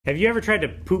Have you ever tried to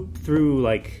poop through,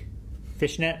 like,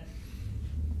 fishnet?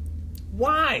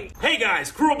 Why? Hey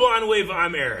guys, Cruel Blind Wave,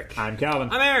 I'm Eric. I'm Calvin.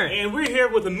 I'm Eric. And we're here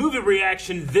with a movie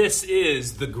reaction. This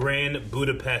is the Grand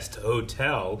Budapest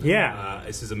Hotel. Yeah.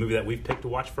 This is a movie that we've picked to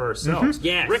watch for ourselves. Mm-hmm.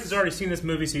 Yes. Rick has already seen this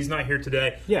movie, so he's not here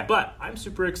today. Yeah. But I'm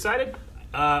super excited.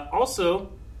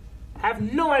 Also, have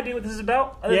no idea what this is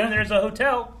about, other than there's a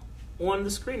hotel on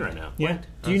the screen right now. Yeah.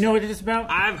 Do you know what it's about?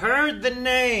 I've heard the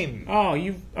name. Oh,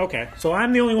 okay. So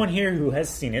I'm the only one here who has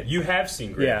seen it. You have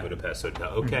seen Grand Budapest Hotel.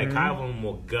 Okay, Calvin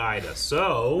will guide us.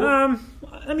 So,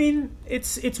 I mean,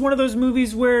 it's one of those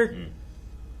movies where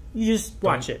you just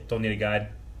watch it. Don't need a guide,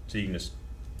 so you can just.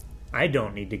 I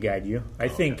don't need to guide you. I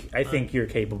think you're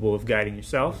capable of guiding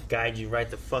yourself. Guide you right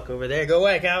the fuck over there. Go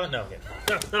away, Calvin. No,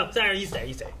 sorry, you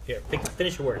stay. Here,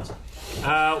 finish your words.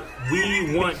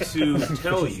 We want to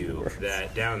tell you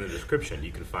that down in the description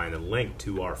you can find a link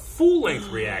to our full-length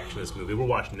reaction to this movie. We're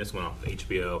watching this one off of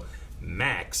HBO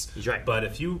Max. He's right. But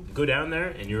if you go down there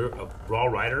and you're a Raw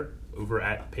Rider over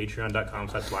at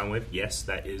patreon.com/blindwave, yes,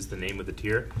 that is the name of the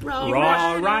tier.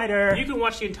 Raw Rider. You can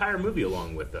watch the entire movie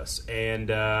along with us. And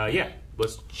yeah,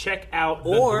 let's check out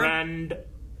the Grand...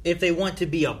 If they want to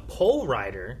be a poll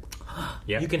rider,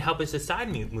 you can help us decide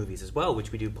movies as well,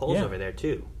 which we do polls over there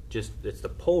too. Just it's the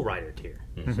poll rider tier.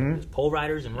 So there's poll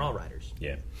riders and raw riders.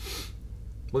 Yeah.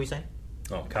 What are you saying?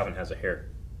 Oh, Calvin has a hair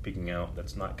peeking out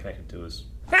that's not connected to his...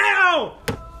 Ow!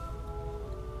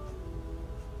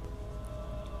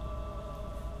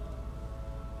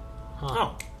 Huh.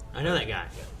 Oh, I know that guy.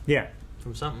 Yeah.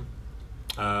 From something.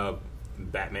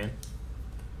 Batman.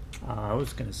 I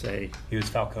was gonna say he was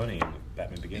Falcone in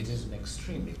Batman Begins. It is an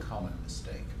extremely common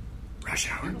mistake. Rush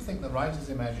Hour. People think the writer's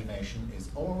imagination is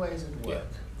always at work,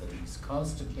 that he's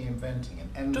constantly inventing an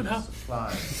endless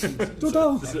supply of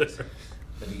secrets,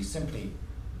 that he simply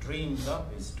dreams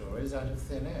up his stories out of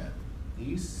thin air.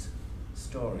 These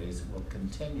stories will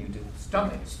continue to...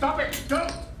 Stop it! Stop it!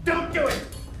 Don't do it!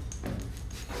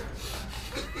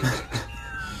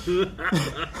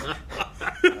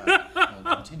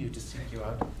 I'll continue to seek you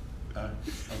out.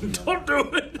 Don't do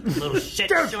it! Little shit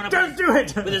showing up don't do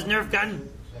it! with his Nerf gun.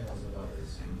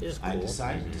 Cool. I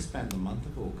decided to spend the month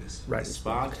of August in the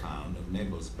spa town of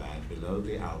Nebelsbad below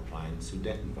the Alpine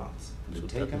Sudetenwalds and have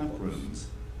taken up rooms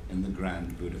in the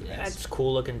Grand Budapest. Yeah, that's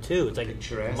cool looking too. It's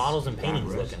like models and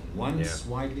paintings looking. Once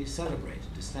widely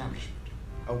celebrated establishment.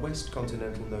 A West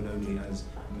Continental known only as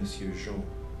Monsieur Jean.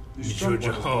 Monsieur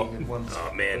Jean.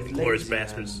 Oh man, glorious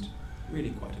bastards.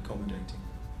 Really quite accommodating.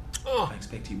 Oh. I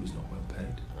expect he was not well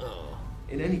paid. Oh.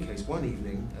 In any case, one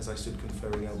evening, as I stood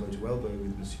conferring elbow to elbow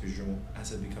with Monsieur Jean, as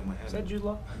had become my habit, Is that Jude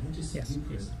Law? I noticed Yes. new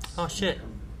presence. Oh shit.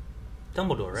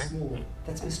 Dumbledore, right? Small.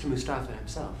 That's Mr. Mustafa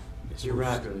himself. You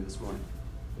arrived early this morning.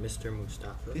 Mr.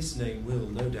 Mustafa. This name will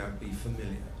no doubt be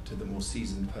familiar to the more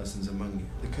seasoned persons among you.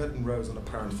 The curtain rose on a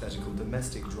parenthetical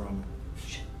domestic drama.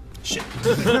 Shit.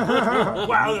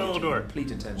 Wow, Dumbledore.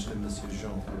 Complete attention of Monsieur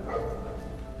Jean.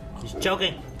 He's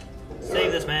choking.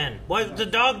 Save this man. What's the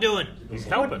dog doing? He's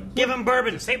helping. Give him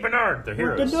bourbon. St. Bernard, they're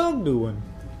heroes. What's the dog doing?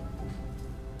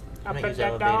 I'm gonna use the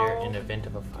elevator in the event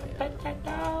of a fire.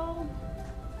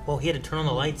 Well, he had to turn on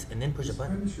the lights and then push a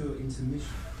button. Premature intermission.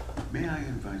 May I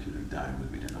invite you to dine with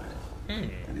me tonight?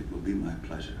 And it will be my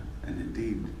pleasure, and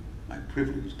indeed my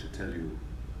privilege, to tell you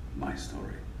my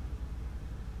story,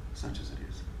 such as it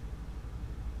is.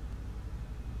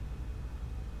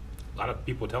 A lot of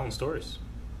people telling stories.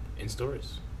 In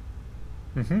stories.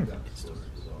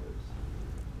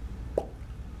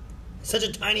 Such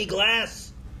a tiny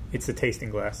glass. It's a tasting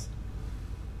glass.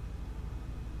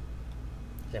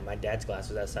 Yeah, my dad's glass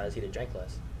was that size. He'd have drank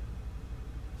less.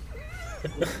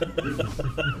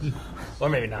 Or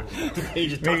maybe not. He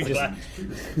just tossed the glass.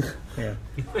 Yeah.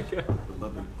 The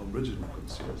beloved original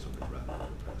concierge of the Grand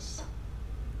Budapest.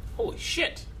 Holy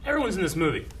shit. Everyone's in this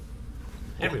movie.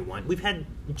 Everyone. We've had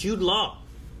Jude Law.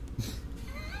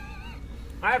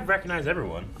 I recognize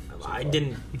everyone. I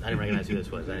didn't recognize who this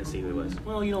was. I didn't see who it was.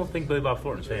 Well, you don't think Billy Bob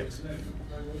Thornton's famous.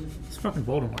 It's fucking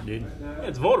Voldemort, dude. Yeah,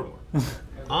 it's Voldemort.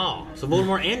 Oh, so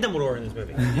Voldemort and Dumbledore are in this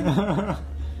movie.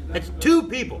 That's two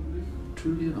people.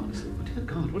 Truly and honestly, but dear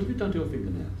God, what have you done to your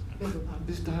fingernails?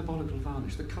 This diabolical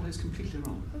varnish, the colour is completely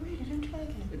wrong. I really don't like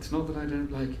it. It's not that I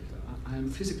don't like it. I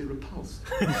am physically repulsed.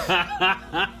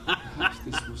 Perhaps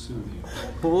this will soothe you.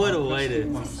 What a way to...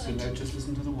 Just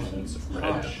listen to the words.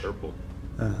 Red, purple.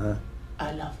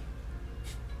 I love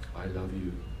I love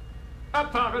you.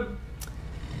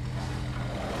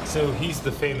 So he's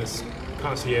the famous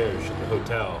concierge at the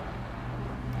hotel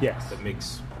Yes. that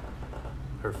makes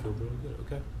her feel really good.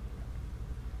 Okay.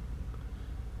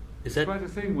 Is that Quite a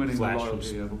thing winning Flash the from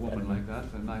loyalty of a woman like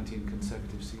that for 19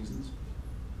 consecutive seasons.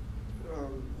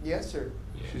 Yes, sir.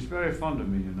 She's very fond of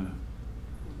me, you know.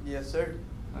 Yes, sir.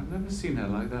 I've never seen her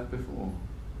like that before.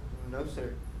 No,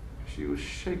 sir. She was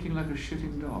shaking like a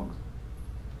shitting dog.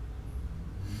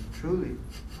 Truly.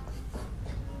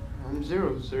 I'm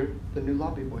Zero, sir. The new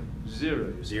lobby boy.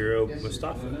 Zero. Zero Yes, sir.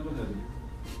 Mustafa. I never heard of it.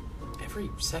 Every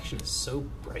section is so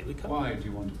brightly colored. Why do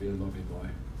you want to be a lobby boy?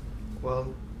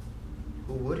 Well,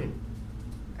 who wouldn't?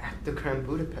 At the Grand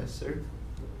Budapest, sir.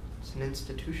 It's an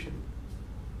institution.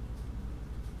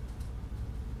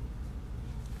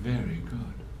 Very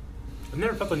good. I've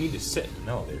never felt the need to sit in an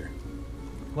elevator.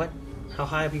 What? How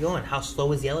high are we going? How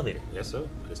slow is the elevator? Yes, so.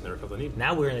 I just never felt the need.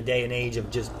 Now we're in a day and age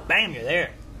of just bam, you're there.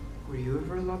 Were you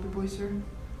ever a lobby boy, sir?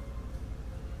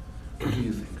 What do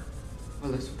you think?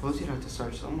 Well, I suppose you'd have to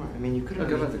start somewhere. I mean, you could have...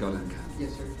 I'll go let the golden can.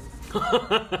 Yes, sir.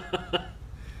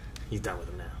 He's done with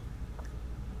him now.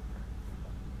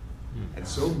 And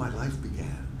so my life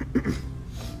began.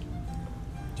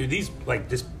 Dude, these, like,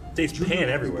 this, they pan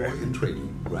everywhere. Boy in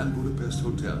training, Grand Budapest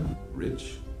Hotel.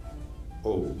 Rich,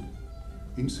 old,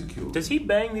 insecure. Does he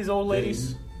bang these old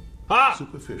ladies? Vain,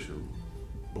 superficial,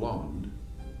 blonde,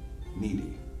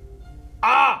 needy.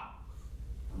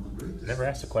 Never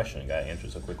asked a question and got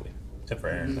answered so quickly. Except for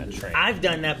Aaron, that train. I've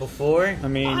done that before. I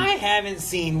mean... I haven't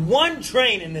seen one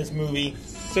train in this movie.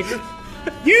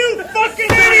 You fucking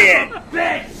idiot!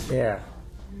 Bitch! Yeah.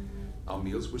 Our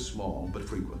meals were small but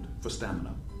frequent for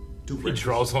stamina. He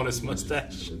draws on his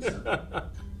mustache.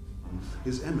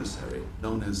 His emissary,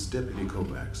 known as Deputy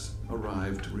Kovacs,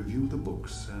 arrived to review the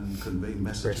books and convey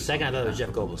messages. For a second, I thought it was Jeff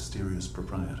of the Goldblum. mysterious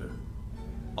proprietor.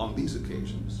 On these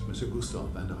occasions, Mr.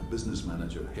 Gustav and our business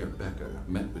manager, Herr Becker,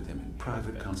 met with him in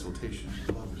private consultation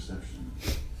above reception.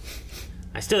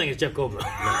 I still think it's Jeff Goldblum.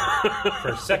 For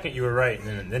a second you were right,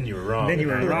 and then you were wrong. Then you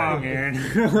were wrong,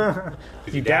 Aaron.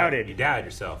 You doubted. You doubted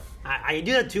yourself. I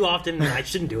do that too often, and I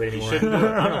shouldn't do it anymore. shouldn't do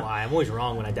it. I don't know why. I'm always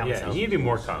wrong when I doubt Yeah, myself. you need to be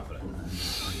more confident.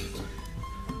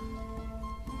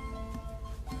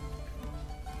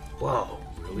 Whoa.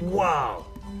 Really cool. Wow.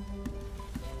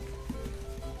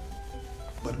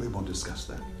 But we won't discuss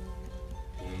that.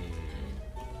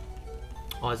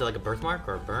 Oh, is it like a birthmark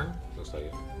or a burn? Looks like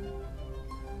it.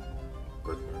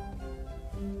 Birthmark.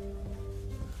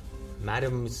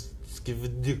 Madam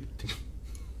Skivdu.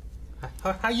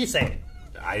 How you say it?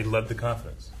 I love the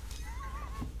confidence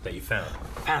that you found.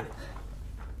 Found it.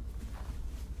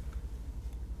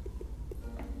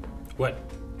 What?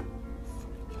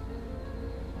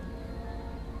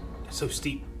 It's so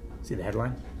steep. See the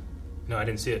headline? No, I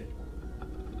didn't see it.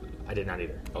 I did not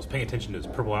either. I was paying attention to his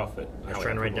purple outfit. I was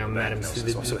trying to write down Madam I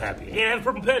was so happy. And I had a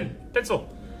purple pen, pencil.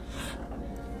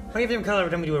 Why do you have different color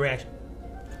every time we do a reaction?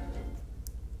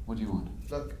 What do you want?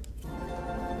 Look.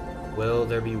 Will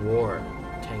there be war?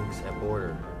 Tanks at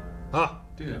border. Ah!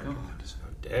 Dear God.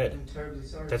 I'm dead. I'm terribly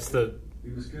sorry. That's the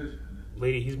He was good.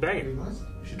 lady he's banging.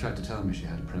 She tried to tell me she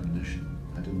had a premonition.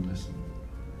 I didn't listen.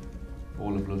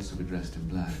 All of Lutz were dressed in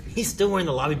black. He's still wearing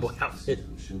the lobby boy outfit.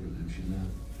 Children whom she loved.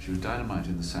 She was dynamite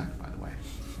in the sack, by the way.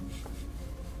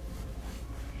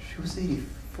 She was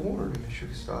 84, Mr.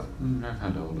 Gustav. I've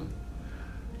had older.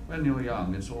 When you're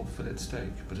young, it's all fillet steak,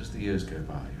 but as the years go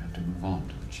by, you have to move on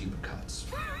to the cheaper cuts.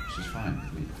 Which is fine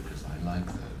with me, because I like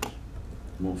those.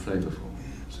 More flavorful,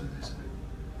 so they say.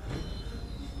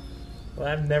 Well,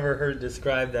 I've never heard it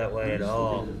described that way at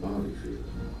all.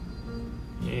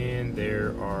 And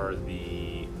there are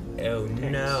the... Oh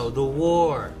no, the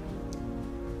war.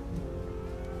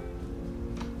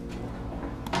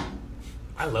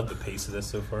 I love the pace of this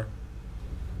so far.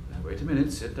 Now, wait a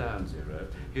minute, sit down, Zero.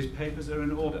 His papers are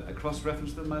in order. I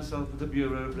cross-referenced them myself with the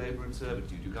Bureau of Labor and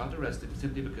Servitude. You can't arrest him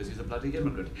simply because he's a bloody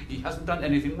immigrant. He hasn't done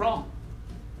anything wrong.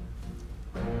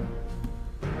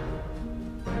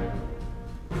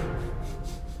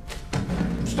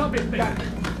 Stop it, back!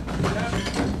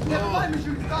 Never mind,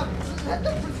 Mr. Gustav. Let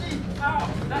them proceed.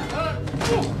 Ow! That hurt!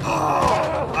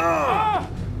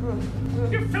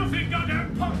 You filthy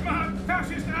goddamn pockmarked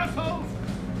fascist assholes!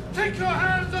 Take your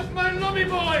hands off my lobby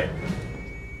boy!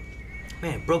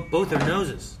 Man, broke both their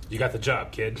noses. You got the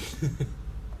job, kid.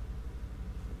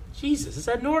 Jesus, is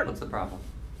that Norton? What's the problem?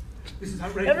 This is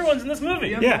outrageous. Everyone's in this movie. The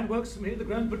young Yeah. man works for me at the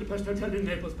Grand Budapest Hotel in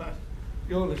Naples, Pat.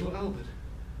 Your little Albert.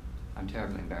 I'm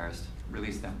terribly embarrassed.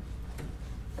 Release them.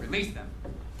 Release them.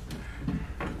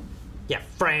 Yeah,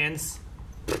 Franz.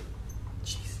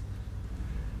 Jeez.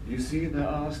 You see, there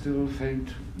are still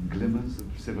faint glimmers of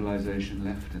civilization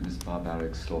left in this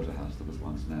barbaric slaughterhouse that was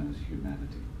once known as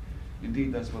humanity.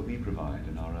 Indeed, that's what we provide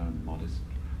in our own modest,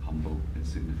 humble,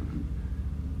 insignificant...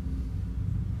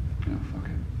 No, fuck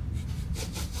it.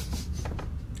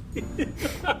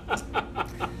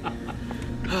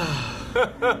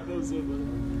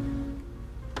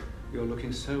 You're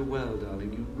looking so well,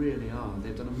 darling. You really are.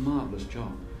 They've done a marvellous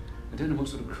job. I don't know what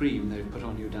sort of cream they've put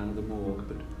on you down at the morgue,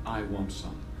 but I want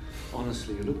some.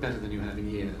 Honestly, you look better than you have in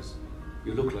years.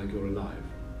 You look like you're alive.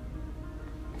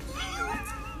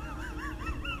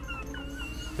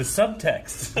 The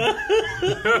subtext.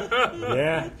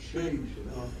 Yeah. Changed it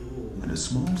after all. And a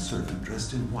small servant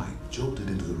dressed in white jolted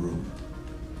into the room.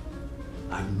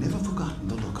 I've never forgotten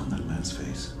the look on that man's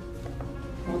face.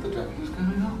 What the devil is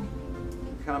going on?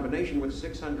 In combination with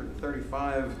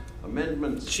 635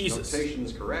 amendments, Jesus.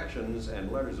 notations, corrections,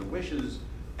 and letters of wishes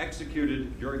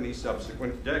executed during the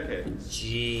subsequent decades.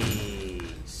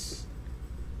 Jeez.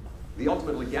 The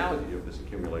ultimate legality of this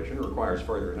accumulation requires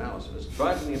further analysis,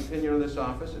 but in the opinion of this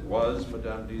office, it was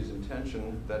Madame D's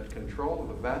intention that control of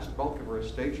the vast bulk of her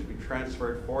estate should be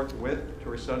transferred forthwith to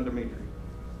her son Dimitri,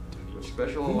 with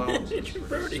special allowances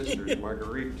for his sisters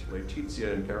Marguerite,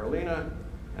 Letizia, and Carolina,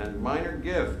 and minor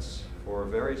gifts for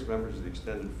various members of the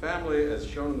extended family, as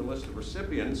shown in the list of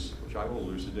recipients, which I will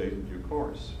elucidate in due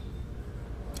course.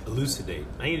 Elucidate.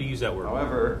 I need to use that word.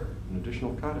 However, an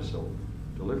additional codicil,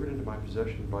 delivered into my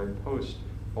possession by post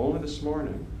only this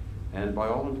morning, and by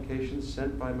all indications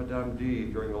sent by Madame D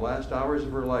during the last hours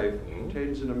of her life,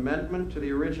 contains an amendment to the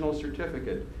original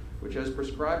certificate, which, as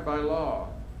prescribed by law,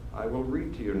 I will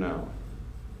read to you now.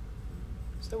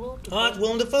 Is that Willem Dafoe? Oh, it's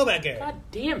Willem Dafoe back there. God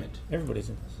damn it. Everybody's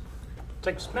in this. It's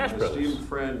like Smash My Bros. esteemed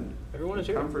friend, Everyone is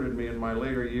who here. comforted me in my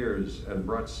later years and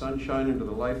brought sunshine into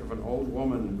the life of an old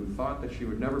woman who thought that she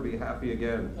would never be happy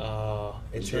again.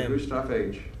 It's Mr. him. Gustav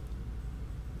H.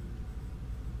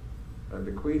 I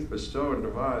bequeath, bestow, and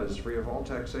devise, free of all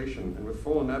taxation, and with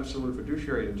full and absolute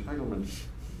fiduciary entitlement,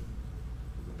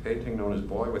 the painting known as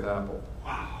Boy with Apple.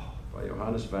 Wow. By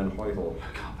Johannes van Hoytel,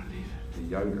 I can't believe it. the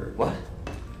younger. What?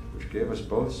 Which gave us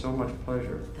both so much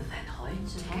pleasure. The Van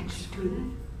Hoyt's tax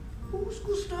student? Who's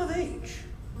Gustav H?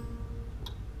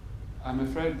 I'm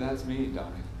afraid that's me,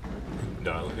 darling.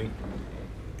 Darling.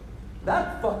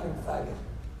 That fucking faggot.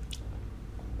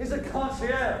 He's a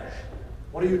concierge.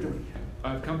 What are you doing here?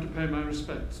 I've come to pay my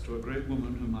respects to a great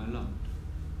woman whom I loved.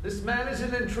 This man is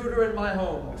an intruder in my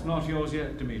home. It's not yours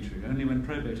yet, Dimitri. Only when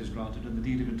probate is granted and the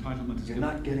deed of entitlement is You're given.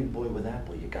 not getting Boy with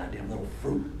Apple, you goddamn little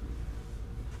fruit.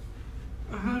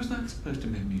 How's that supposed to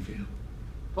make me feel?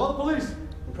 Call the police.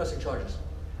 I'm pressing charges.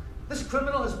 This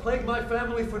criminal has plagued my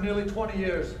family for nearly 20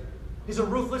 years. He's a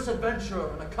ruthless adventurer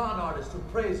and a con artist who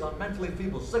preys on mentally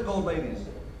feeble, sick old ladies.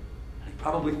 And he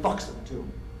probably fucks them, too.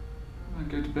 I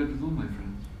go to bed with all my friends.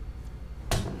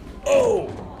 Oh,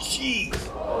 jeez.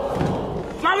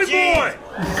 Mommy boy!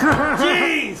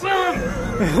 Jeez!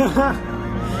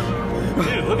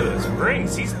 Dude, look at those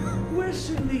rings. Where's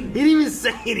Cindy? He didn't even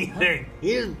say anything.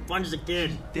 He just punched the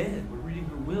kid. Dead. We're reading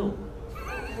her will.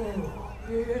 Oh,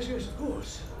 yes, of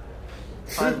course.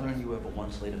 If I learn you ever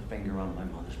once laid a finger on my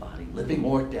mother's body, living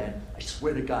or dead, I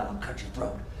swear to God I'll cut your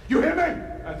throat. You hear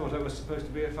me? I thought I was supposed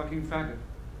to be a fucking faggot.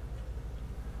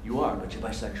 You are, but you're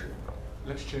bisexual.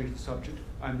 Let's change the subject.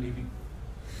 I'm leaving.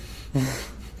 The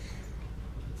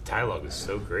dialogue is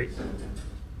so great.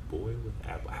 Boy with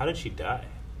Apple. How did she die?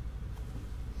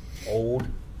 Old.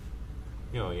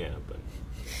 Oh, yeah, but...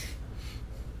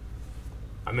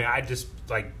 I mean, I just,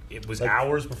 like, it was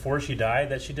hours before she died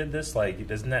that she did this. Like,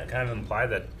 doesn't that kind of imply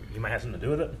that he might have something to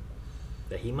do with it?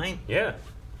 That he might? Yeah.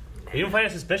 You don't find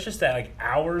it suspicious that, like,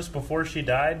 hours before she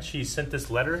died, she sent this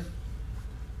letter?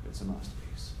 It's a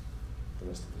masterpiece. The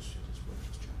rest of this shit is worth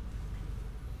its job.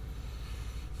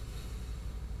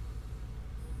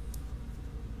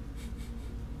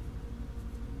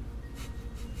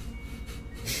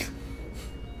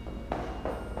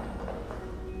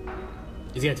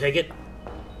 Is he gonna take it?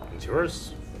 It's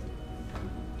yours.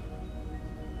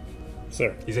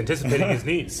 Sir. He's anticipating his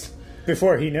needs.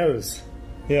 Before he knows.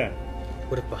 Yeah.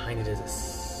 What if behind it is a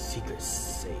secret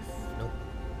safe? Nope.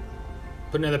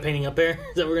 Put another painting up there?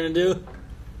 Is that what we're gonna do?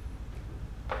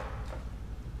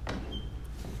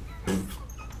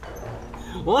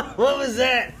 What was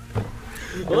that?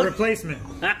 A replacement.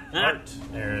 Art,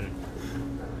 Aaron.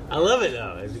 I love it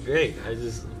though. It's great. I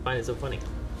just find it so funny.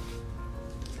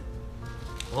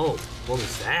 Oh, what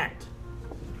was that?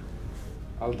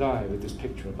 I'll die with this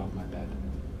picture above my bed.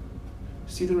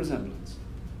 See the resemblance?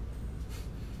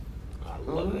 I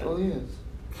love that. Oh, yes.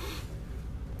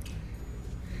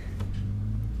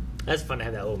 That's fun to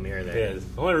have that little mirror there. Yeah,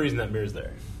 the only reason that mirror's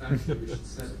there.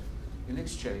 In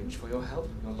exchange for your help,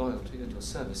 your loyalty, and your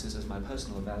services as my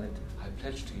personal valet, I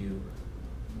pledge to you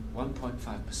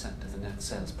 1.5% of the net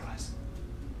sales price.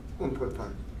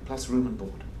 1.5. Plus room and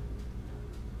board.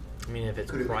 I mean, if it's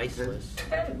Could it be priceless.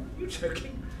 10? You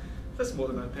joking? That's more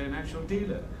than I pay an actual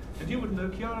dealer. And you would know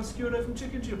chiaroscuro from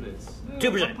chicken giblets.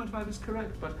 2%. 1.5 is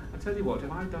correct, but I tell you what,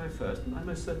 if I die first, and I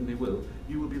most certainly will,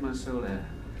 you will be my sole heir.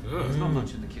 There's not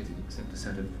much in the kitty except a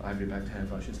set of ivory-backed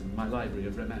hairbrushes and my library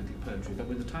of romantic poetry, but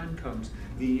when the time comes,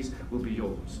 these will be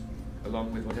yours,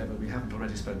 along with whatever we haven't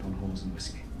already spent on whores and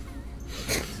whiskey.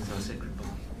 This is our sacred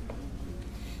bond.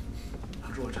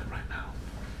 I'll draw it up right now.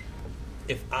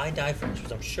 If I die first,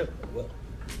 which I'm sure I will.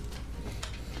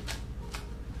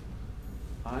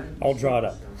 I'll draw it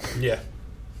up. Yeah.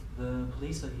 The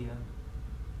police are here.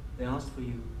 They asked for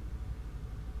you.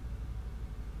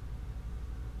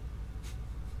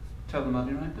 Tell them I'll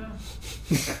be right down.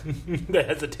 The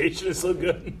hesitation is so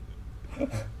good.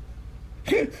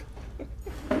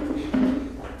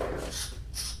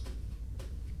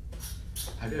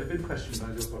 Have you ever been questioned by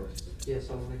the authorities? Yes,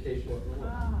 on one occasion.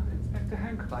 Inspector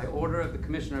Hancock. By order of the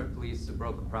Commissioner of Police of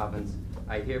Broca Province,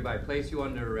 I hereby place you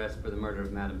under arrest for the murder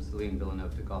of Madame Celine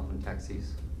Villeneuve de Golfin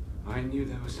Taxis. I knew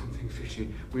there was something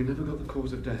fishy. We never got the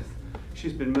cause of death.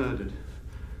 She's been murdered.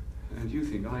 And you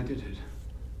think I did it.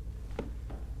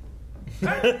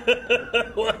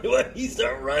 Why did he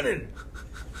start running?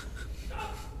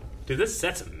 Dude, this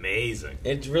set's amazing.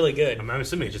 It's really good. I'm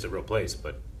assuming it's just a real place,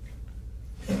 but...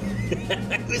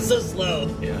 It was so slow.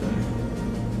 Yeah.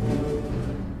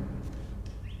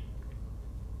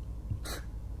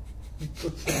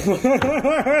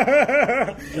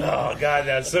 Oh, God,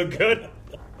 that's so good.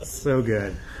 So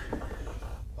good.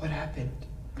 What happened?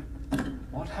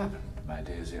 What happened, my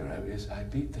dear Zero, is I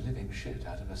beat the living shit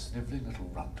out of a snivelling little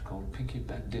runt called Pinky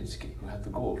Bandinsky, who had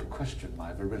the gall to question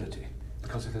my virility.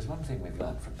 Because if there's one thing we've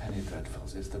learned from Penny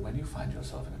Dreadfuls, it's that when you find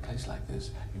yourself in a place like this,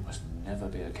 you must never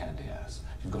be a candy ass.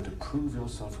 You've got to prove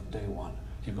yourself from day one.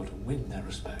 You've got to win their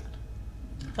respect.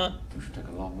 Huh. You should take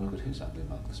a long look at his ugly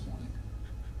mug this morning.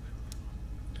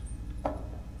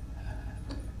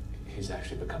 He's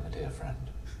actually become a dear friend.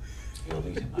 You'll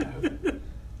meet him, I hope.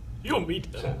 You'll meet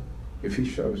him. So, If he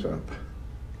shows up,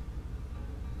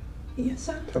 Yes,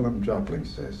 sir. tell him Joplin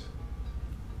says,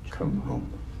 come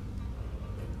home.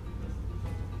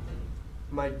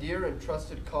 My dear and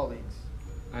trusted colleagues,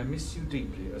 I miss you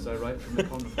deeply as I write from the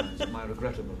confines of my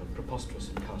regrettable and preposterous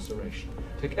incarceration.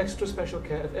 Take extra special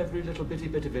care of every little bitty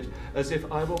bit of it, as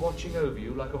if I were watching over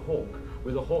you like a hawk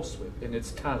with a horsewhip in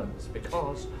its talons,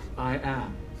 because I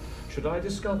am. Should I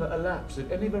discover a lapse of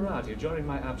any variety during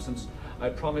my absence, I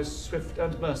promise swift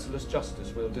and merciless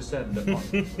justice will descend upon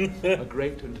you. A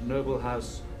great and noble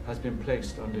house has been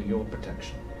placed under your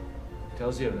protection.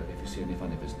 Tell Zero if you see any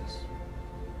funny business.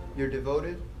 your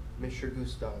devoted, Monsieur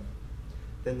Gustave.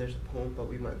 Then there's a poem, but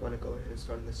we might want to go ahead and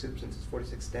start in the soup since it's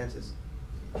 46 stanzas.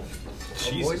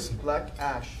 A moist black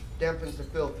ash dampens the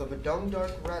filth of a dumb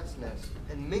dark rat's nest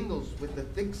and mingles with the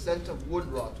thick scent of wood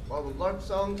rot while the lark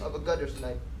song of a gutter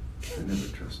snipe. I never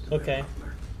trusted Okay.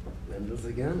 Mendels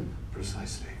again.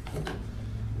 Precisely.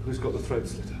 Who's got the throat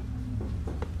slitter?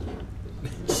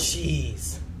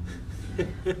 Jeez.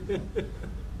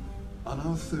 On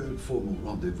our third formal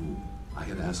rendezvous, I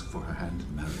had asked for her hand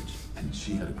in marriage, and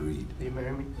she had agreed. Will you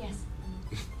marry me? Yes.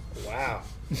 Wow.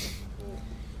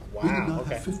 We did not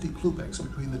have 50 klubeks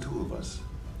between the two of us.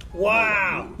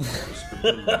 Wow.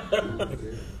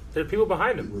 There are people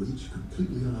behind him. We were each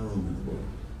completely on our own in the world.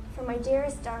 For my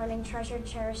dearest, darling, treasured,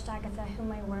 cherished Agatha,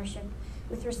 whom I worship,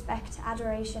 with respect,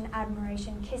 adoration,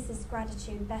 admiration, kisses,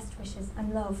 gratitude, best wishes,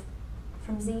 and love,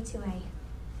 from Z to A.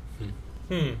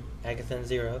 Agatha and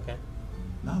Zero, okay.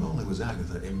 Not only was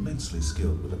Agatha immensely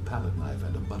skilled with a palette knife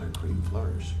and a buttercream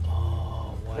flourish.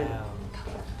 Oh, wow.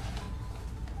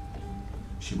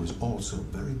 She was also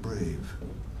very brave.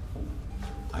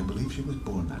 I believe she was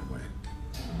born that way.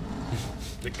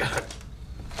 God.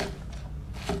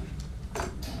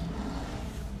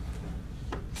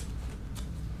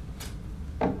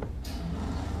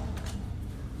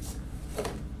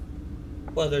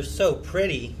 Well, they're so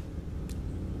pretty.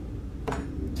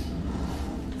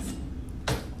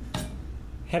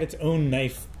 Had its own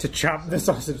knife to chop the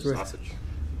sausage with.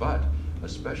 But,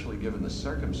 especially given the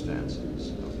circumstances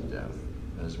of the death,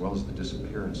 as well as the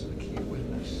disappearance of the key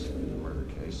witness in the murder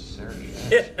case, Sarah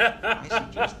Shanks, I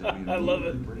suggest that we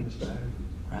immediately bring us back.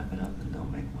 Wrap it up and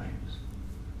don't make waves.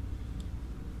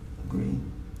 Agree?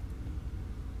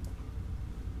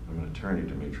 I'm an attorney,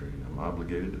 Dimitri. I'm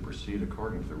obligated to proceed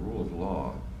according to the rule of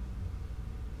law.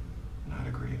 Not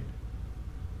agreed.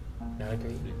 Not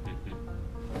agreed.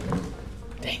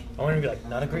 Dang, I want to be like,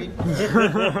 not agreed.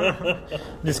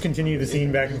 Just continue the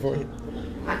scene back and forth. Did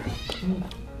you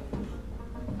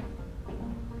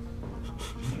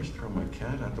just throw my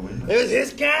cat out the window? It was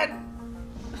his cat?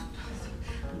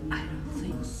 I don't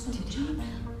think so, John.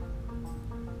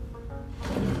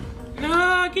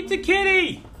 No, get the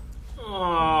kitty!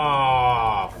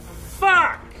 Oh,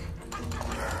 fuck!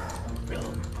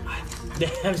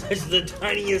 Damn, that's the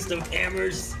tiniest of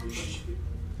hammers.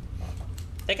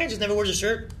 That guy just never wears a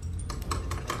shirt.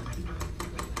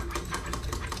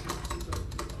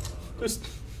 There's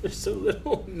so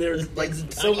little. And they're like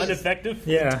so ineffective.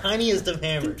 Yeah. Tiniest of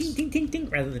hammers. Ding, ding, ding, ding,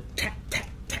 rather than tap, tap,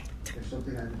 tap, tap. There's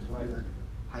something on the toilet.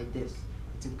 Hide this.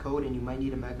 It's in code and you might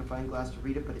need a magnifying glass to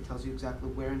read it, but it tells you exactly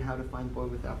where and how to find Boy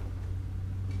with Apple.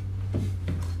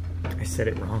 I said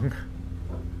it wrong.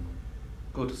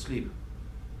 Go to sleep.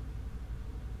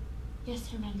 Yes,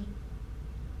 Sir Mandy.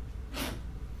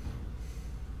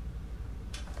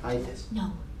 Hide this.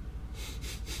 No.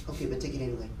 Okay, but take it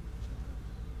anyway.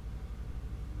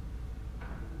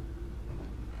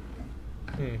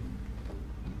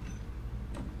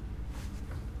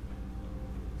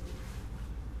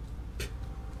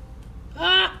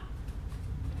 Ah!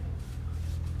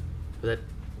 Was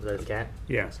that his cat?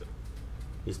 Yeah.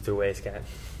 He's threw away his cat.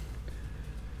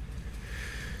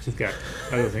 He's got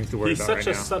other things to worry He's about such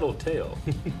right a now. subtle tail.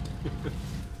 Yeah,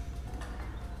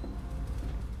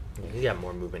 he's got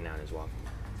more movement now in his walk.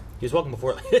 He was walking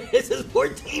before. This is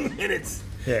 14 minutes.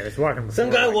 Yeah, it's walking before. Some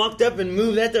guy walked up and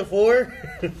moved that to 4.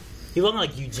 He walking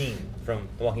like Eugene from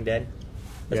The Walking Dead.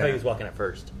 That's how he was walking at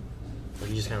first.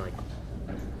 Like he just kind of like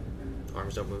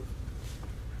arms don't move.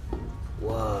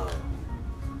 Whoa.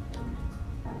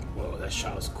 Whoa, that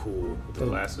shot was cool with the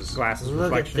glasses. Glasses.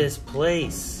 Look reflection. at this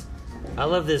place. I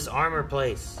love this armor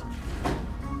place. I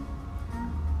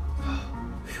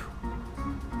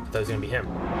thought it was gonna be him.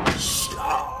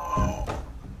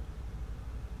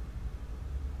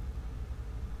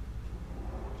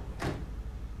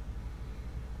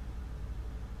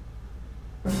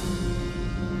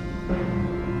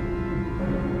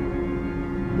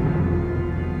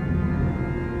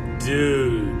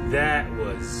 Dude, that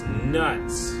was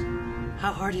nuts.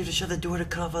 How hard do you have to shut the door to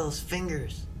cut off all those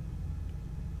fingers?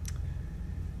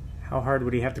 How hard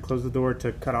would he have to close the door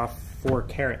to cut off 4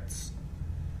 carrots?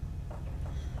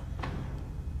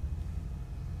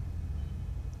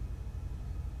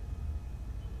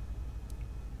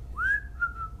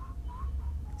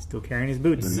 Still carrying his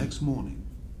boots. The next morning.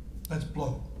 Let's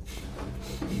blow.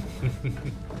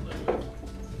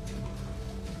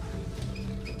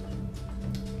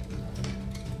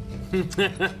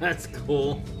 That's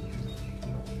cool.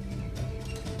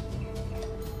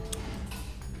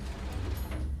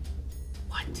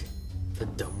 What? The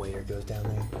dumb waiter goes down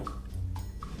there.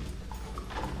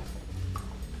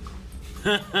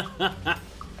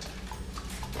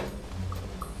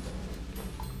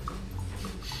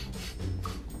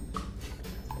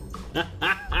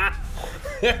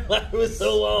 That was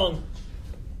so long.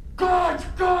 God!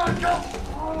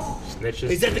 Snitches.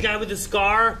 Is that the guy with the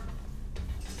scar?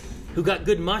 Who got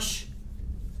good mush?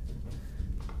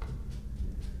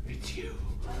 It's you.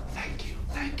 Thank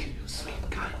you, sweet,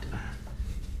 kind man.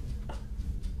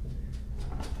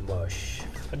 Mush.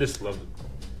 I just love it.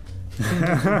 Do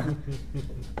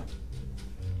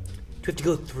we have to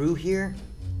go through here?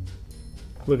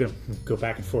 Look at him go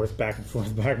back and forth, back and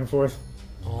forth, back and forth.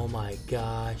 Oh my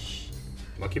gosh.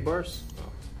 Monkey bars?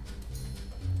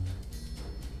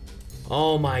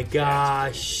 Oh my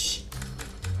gosh.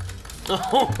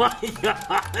 Oh my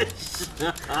gosh.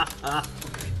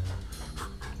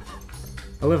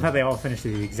 I love how they all finish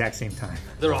at the exact same time.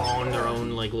 They're all on their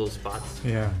own like little spots.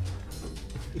 Yeah.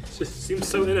 It just seems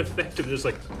so ineffective. Just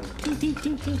like.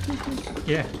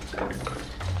 Yeah.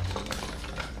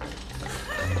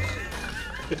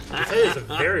 This is a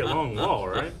very long wall,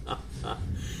 right?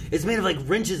 It's made of like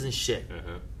wrenches and shit.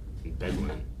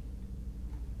 Bedouin.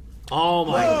 Oh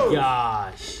my Whoa.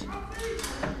 gosh.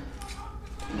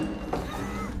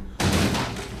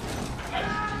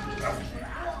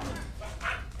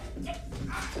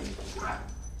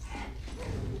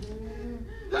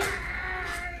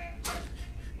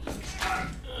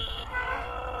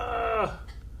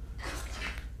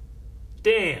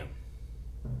 Damn.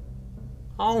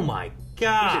 Oh my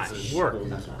gosh. This is work.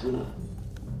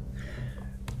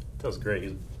 That was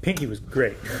great. Pinky was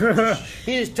great.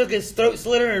 He just took his throat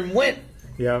slitter and went.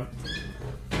 Yeah.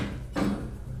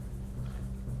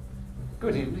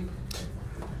 Good evening.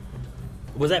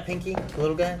 Was that Pinky, the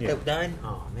little guy Yeah. that died?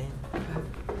 Oh man.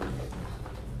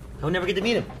 I'll never get to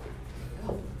meet him.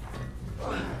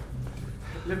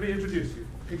 Let me introduce you.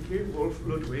 Pinky, Wolf,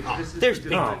 Ludwig. This is There's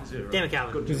Lieutenant Pinky. Zero. Damn it,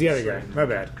 Calvin. Good Who's to the other see guy? you. My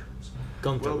bad.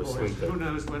 Gunther Well, was boys, sweet. who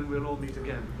knows when we'll all meet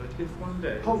again, but if one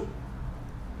day... Halt!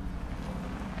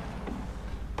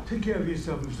 Take care of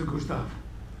yourself, Mr. Gustav.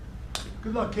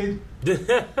 Good luck, kid.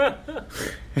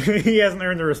 He hasn't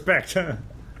earned the respect, I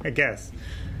guess.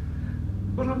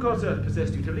 What on God's earth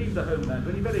possessed you to leave the homeland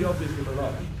when you very obviously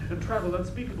belong, and travel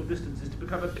unspeakable distances to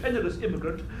become a penniless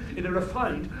immigrant in a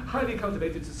refined, highly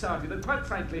cultivated society that, quite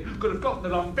frankly, could have gotten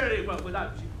along very well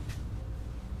without you?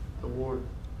 The war.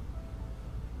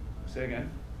 Say again?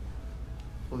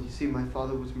 Well, you see, my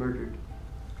father was murdered.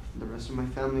 The rest of my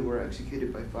family were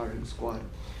executed by firing squad.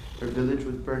 Their village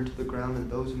was burned to the ground, and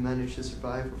those who managed to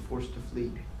survive were forced to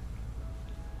flee.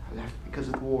 I left because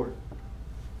of the war.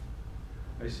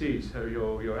 I see. So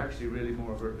you're actually really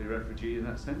more overtly refugee in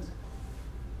that sense?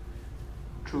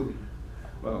 Truly.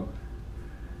 Well,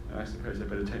 I suppose I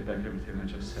better take back everything I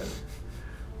just said.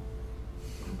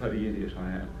 What a bloody idiot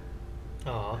I am.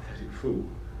 Aw. Pathetic fool.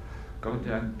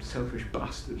 Goddamn selfish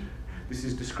bastard. This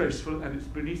is disgraceful, and it's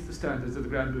beneath the standards of the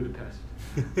Grand Budapest.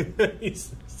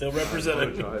 He's still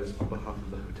represented. I apologize on behalf of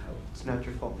the hotel. It's not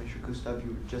your fault, Mr. Gustav.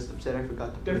 You were just upset I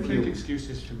forgot to Don't put make you.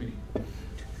 excuses to me.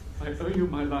 I owe you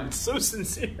my life. So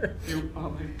sincere. You are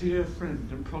my dear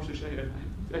friend and protege, and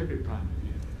I'm very proud of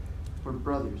you. We're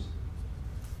brothers.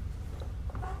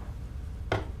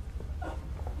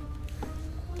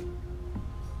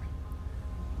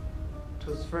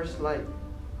 "'Twas first light,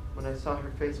 when I saw her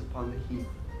face upon the heath,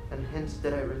 and hence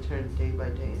did I return day by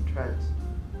day in trance.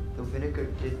 Though vinegar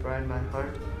did brine my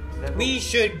heart, never... We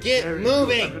should get Very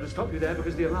moving! good. I'm going to stop you there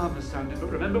because the alarm has sounded, but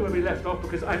remember where we left off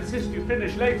because I insist you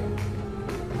finish later.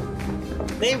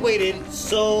 They waited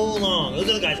so long. Those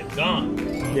other guys are gone.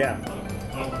 Yeah.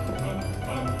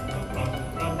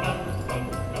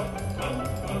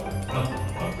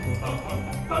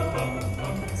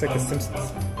 It's like The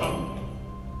Simpsons.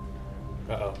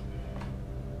 Uh-oh.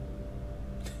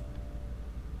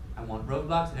 I want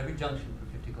roadblocks at every junction for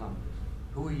 50 kilometers.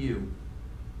 Who are you?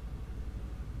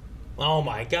 Oh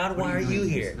my God, why are you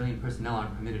here? Civilian personnel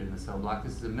aren't permitted in the cell block.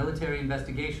 This is a military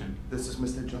investigation. This is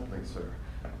Mr. Jutling, sir.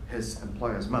 His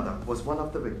employer's mother was one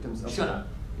of the victims of... Shut up.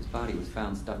 His body was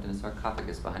found stuffed in a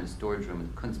sarcophagus behind a storage room at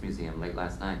the Kunstmuseum late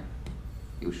last night.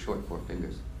 He was short 4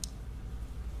 fingers.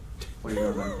 What do you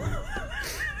know about that?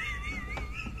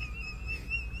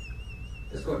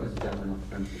 Escort Mr. Jutling off the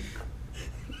premises.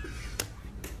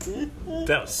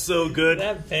 That was so good.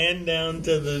 That pan down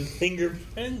to the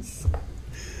fingerprints.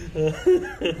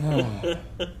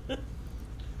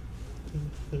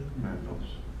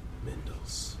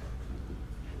 Mendel's.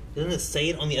 Doesn't it say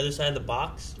it on the other side of the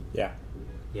box? Yeah.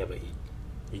 Yeah, but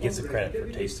he gets the credit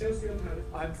for tasting.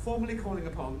 I'm formally calling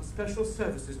upon the special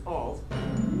services of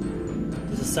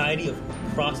the Society of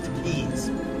Crossed Keys.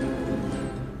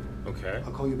 Okay.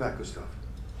 I'll call you back, Gustav.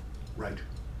 Right.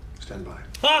 Stand by.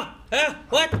 What? I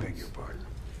beg your pardon.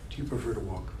 Do you prefer to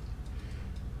walk?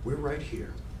 We're right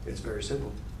here. It's very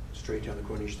simple. Straight down the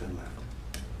corniche, then left.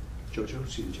 Jojo,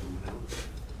 see the gentleman out.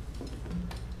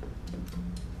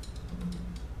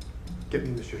 Get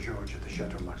me Mr. George at the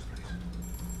Chateau Max, please.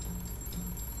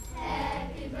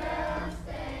 Happy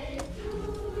birthday to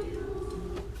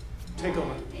you. Take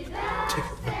over.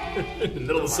 In the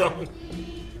middle of the song.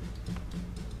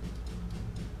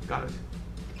 Got it.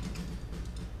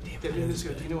 Deputy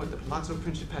Muscatino at the Palazzo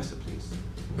Principessa, please.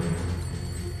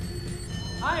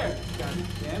 Higher! God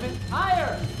damn it!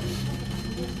 Higher!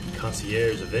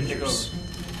 Concierge Avengers.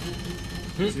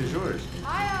 This is yours.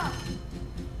 Higher!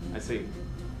 I see.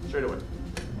 Straight away.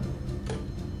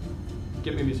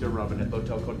 Get me Monsieur Robin at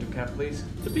Hotel Cote du Cap, please.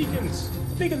 The beacons.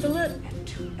 The beacons are lit. And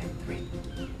 2 and 3.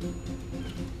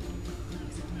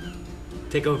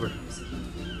 Take over.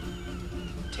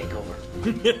 Take over.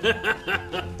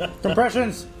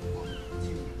 Compressions.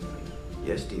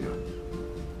 Yes, Dino.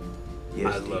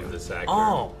 I love this actor.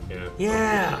 Oh,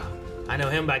 yeah. I know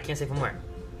him, but I can't say from where.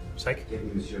 Psych. Get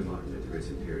me Monsieur Martin at the Ritz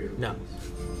Imperial. No.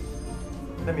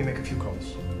 Let me make a few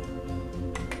calls.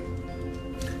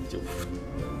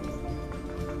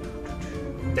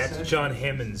 That's John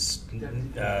Hammond's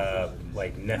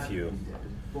like nephew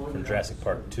from Jurassic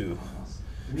Park 2.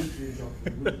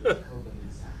 The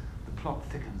plot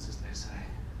thickens, as they say.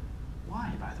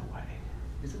 Why, by the way?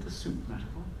 Is it a soup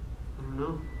metaphor? I don't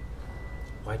know.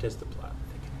 Why does the plot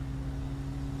thicken?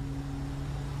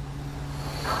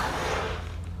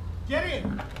 Get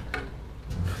in!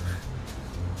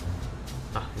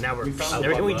 Now we're found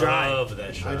never can we drive. Love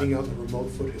that shot. Hiding out in the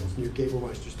remote foothills near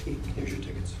Gabermeister's Peak. Here's your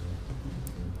tickets.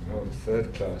 Oh,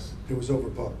 3rd class. It was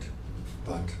overbooked,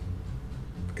 but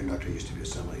the conductor used to be a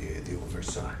sommelier at the old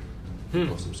Versailles.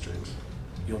 Pull some strings.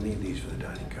 You'll need these for the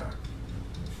dining car.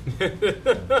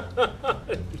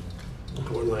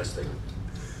 One last thing.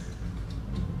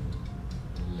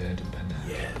 Lead banana.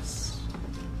 Yes.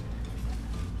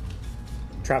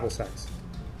 Travel size.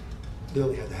 They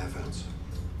only had the half ounce.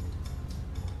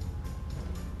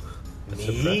 That's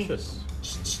so precious.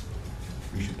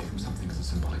 We should give him something as a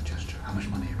symbolic gesture. How much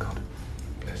money you got?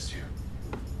 Bless you.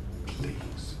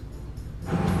 Please.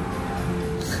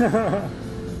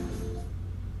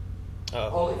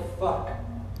 Holy fuck.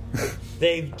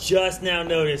 They've just now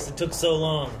noticed it took so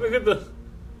long. Look at the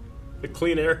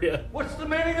clean area. What's the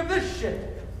meaning of this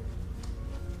shit?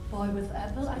 Boy with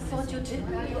apple, I thought you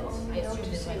didn't. You only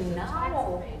noticing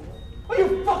now. Are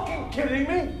you fucking kidding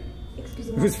me? Excuse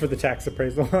It was for the tax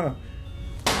appraisal.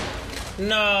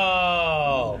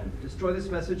 No. Destroy this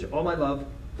message. All my love.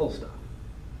 Full stop.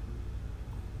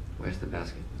 Where's the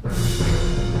basket?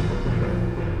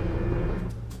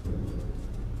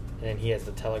 And he has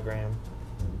the telegram.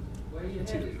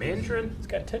 Is he Mandarin? He's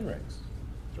got 10 rings.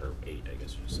 Or 8, I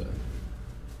guess you said.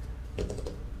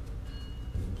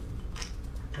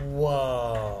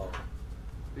 Whoa.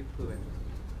 Big fluid.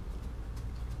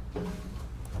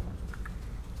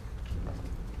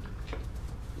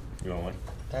 You want one?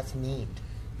 That's neat.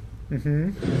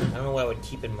 Mm-hmm. I don't know what I would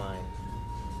keep in mind.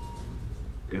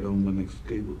 Get on the next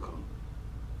cable car.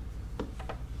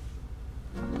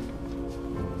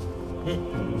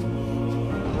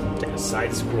 Like a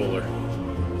side scroller.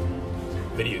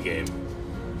 Video game.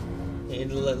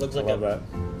 It looks like that.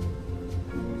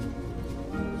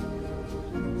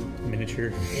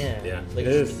 Miniature. Yeah. Yeah. Like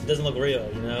it doesn't look real,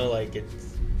 you know? Like it's.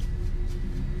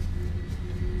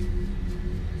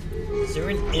 Is there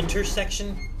an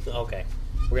intersection? Okay.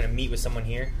 We're gonna meet with someone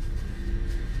here.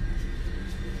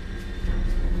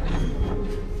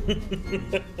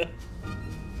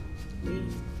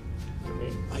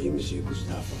 Are you Monsieur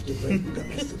Gustave of the Great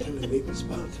Budapest Hotel in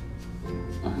Maplesport?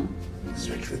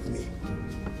 Switch with me.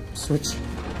 Switch.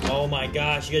 Oh my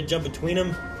gosh, you gotta jump between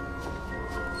them?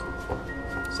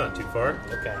 It's not too far.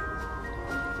 Okay.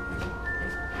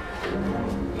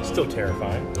 Still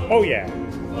terrifying. Oh, yeah.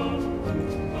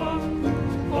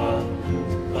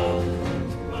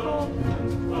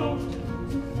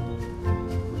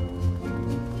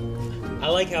 I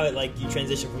like how it you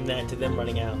transition from that to them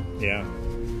running out. Yeah.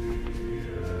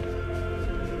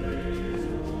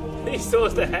 He still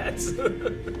has the hats.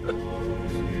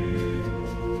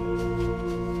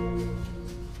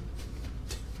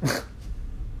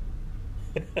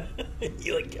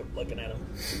 You kept looking at him.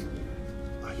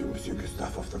 Are you Monsieur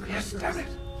Gustave of the Great? Yes, damn it.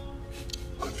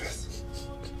 Confess.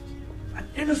 I'm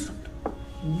innocent.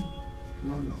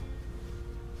 No.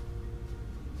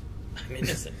 I'm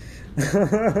innocent.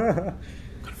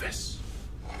 Confess.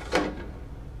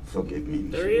 Forgive me,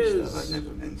 There Monsieur he Gustave. is. I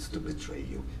never meant to betray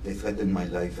you. They threatened my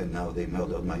life and now they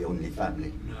murdered my only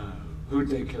family. No. Who'd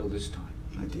they kill this time?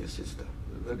 My dear sister.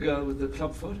 The girl with the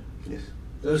clubfoot? Yes.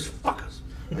 Those fuckers.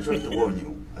 I tried to warn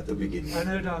you at the beginning. I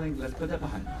know, darling. Let's put that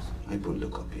behind us. I pulled a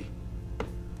copy.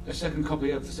 A second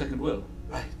copy of the second will?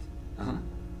 Right. Uh-huh.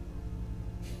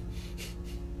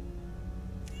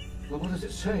 Well, what does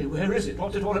it say? Where is it?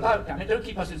 What's it all about, damn it? Don't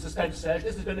keep us in suspense, Serge.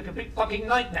 This has been a complete fucking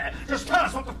nightmare. Just tell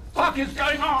us what the fuck is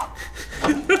going on!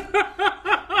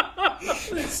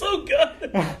 It's so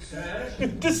good.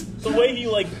 Just the way he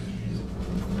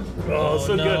Oh,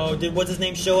 so no. Did what's his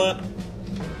name show up?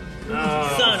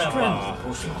 Son of a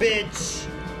bitch.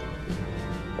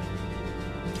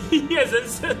 He has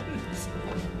instant.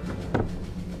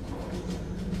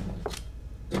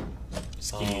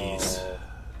 Skis.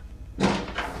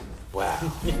 Wow.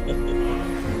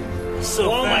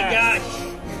 So oh my fast.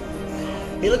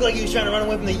 gosh. He looked like he was trying to run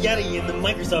away from the Yeti in the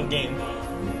Microsoft game.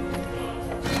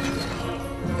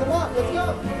 Come on, let's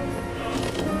go.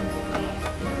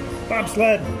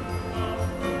 Bobsled.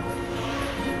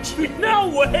 No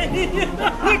way!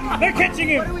 Look, they're catching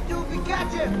him. What do we do if we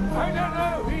catch him? I don't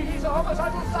know. He's a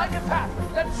homicidal psychopath.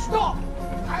 Let's stop.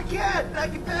 I can't. I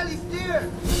can barely steer.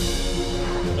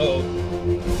 Oh.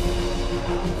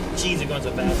 Jeez, they're going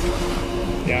so fast.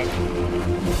 Yeah.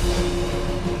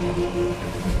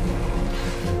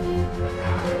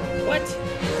 What?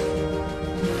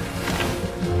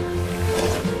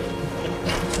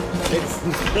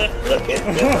 Look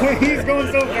at He's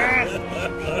going so fast.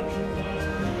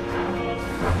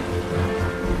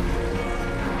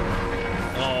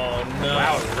 Oh no!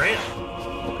 Wow, it's ramp.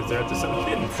 Because they're at the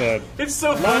same. It's so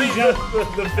long funny jump.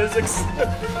 the physics.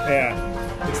 Yeah.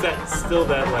 It's still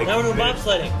that Now we're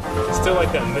bobsledding. It's still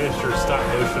like that miniature stop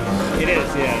motion. It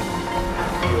is, yeah.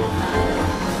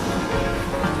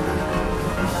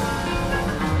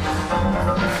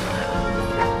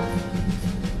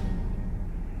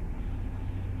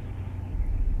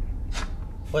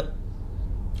 What?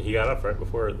 He got up right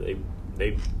before they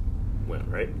went,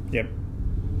 right? Yep.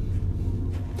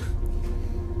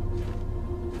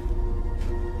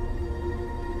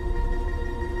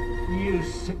 You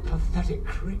sick, pathetic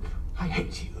creep. I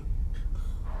hate you.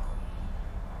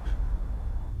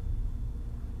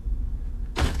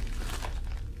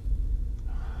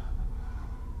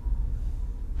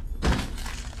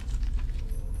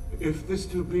 If this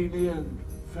to be the end,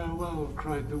 farewell,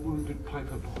 cried the wounded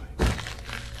piper boy.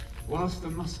 Whilst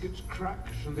the muskets cracked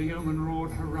and the yeoman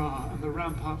roared hurrah and the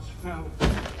ramparts fell.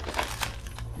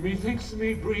 Methinks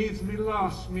me breathes me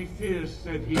last, me fears,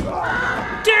 said he.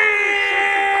 Damn!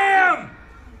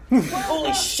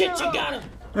 Holy shit, you got him!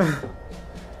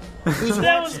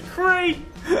 That was great!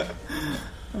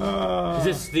 Is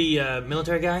this the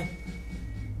military guy?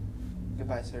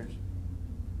 Goodbye, Serge.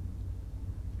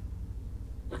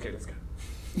 Okay, let's go.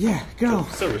 Yeah, go.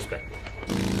 So respectful.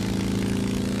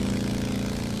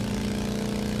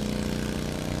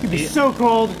 It'd be so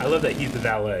cold. I love that he's the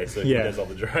valet, so he does all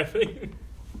the driving.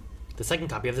 The second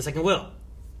copy of the second will.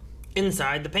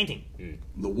 Inside the painting.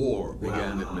 The war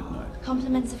began at midnight.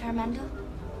 Compliments of Herr Mendel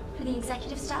for the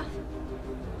executive staff.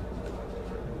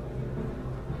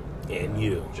 And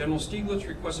you. General Stieglitz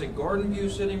requests a garden view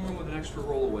sitting room with an extra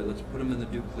rollaway. Let's put him in the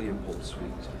Dukley and Holt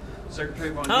suite. Secretary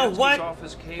Von Gatsky's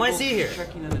office cable. Why is he here?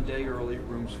 Checking in a day early,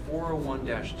 rooms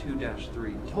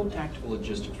 401-2-3. Total tactical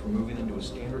logistics. We're moving into a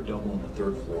standard double on the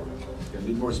 3rd floor. Gonna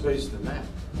need more space than that.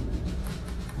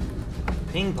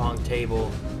 Ping pong table.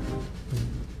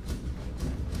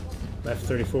 Left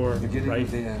 34. Beginning Right.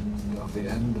 of the end of the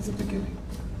end of the beginning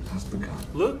has begun.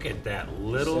 Look at that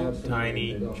little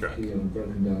tiny truck.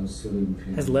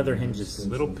 Has leather hinges.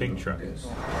 Little pink truck.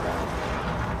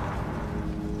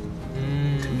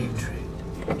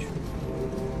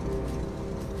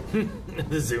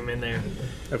 The zoom in there.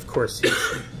 Of course, he's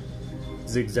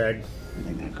zigzag. I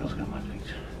think that girl's got my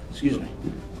picture. Excuse me.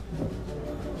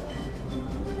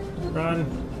 Run.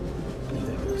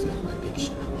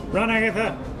 Run,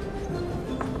 Agatha.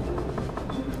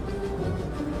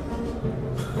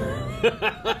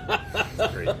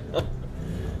 Great.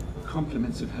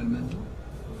 Compliments of Herr Mendel.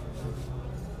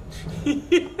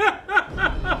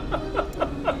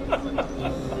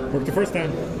 Worked the first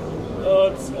time.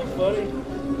 Oh, it's so funny.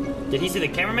 Did he see the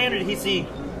cameraman or did he see...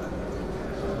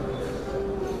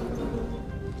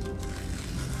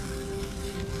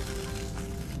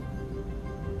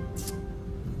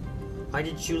 Why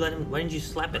did you let him... Why didn't you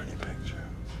slap it?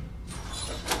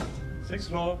 6th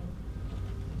floor.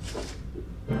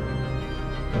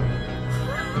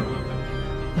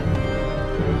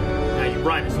 Now you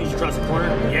run as soon as you cross the corner.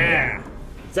 Yeah!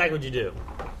 Exactly what you do.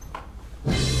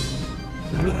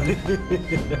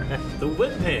 The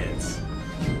whip pants.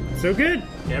 So good.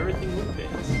 Everything whip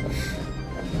pants.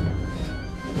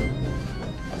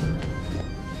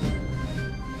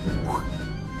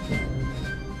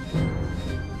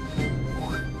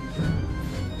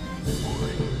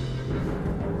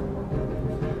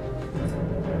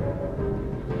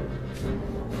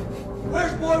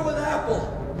 Where's boy with apple?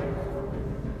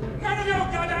 None of your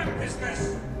goddamn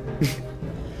business!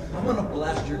 I'm gonna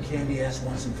blast your candy ass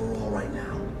once and for all right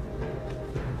now.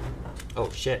 Oh,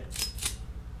 shit.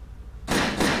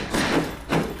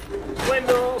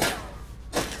 Window!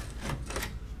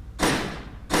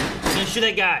 You shoot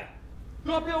that guy.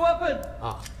 Drop your weapon!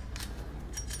 Oh.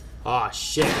 Oh,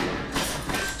 shit.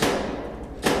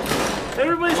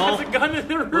 Everybody has a gun in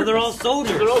their rooms. Well, they're all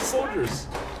soldiers. They're all soldiers.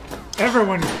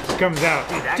 Everyone comes out.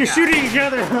 Dude, that Just guy. shooting each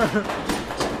other.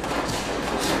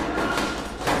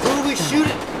 Who are we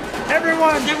shooting?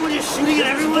 Everyone. Is everyone just shooting at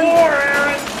everyone? War,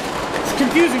 Aaron. It's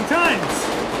confusing times.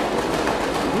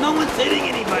 No one's hitting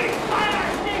anybody.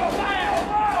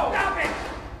 Stop it!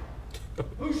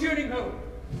 Who's shooting who?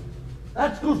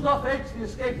 That's Gustav H., the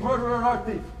escaped murderer and art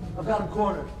thief. I've got him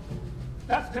cornered.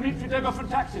 That's Dmitry Degov from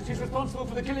Taxis. He's responsible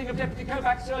for the killing of Deputy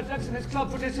Kovac, Serge Lex, and his club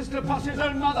put his sister past his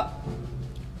own mother.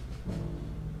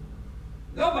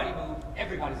 Nobody move.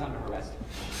 Everybody's under arrest.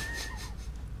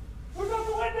 Who's out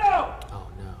the window? Oh,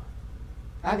 no.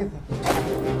 Agatha.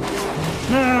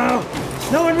 No.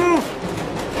 No one move.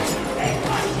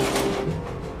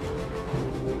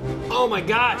 Oh, my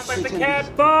gosh. Like the cat.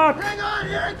 Fuck. Hang on,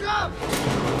 here it comes!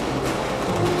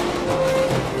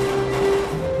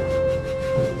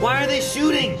 Why are they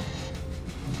shooting?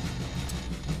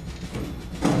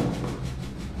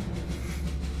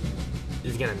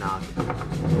 He's gonna knock.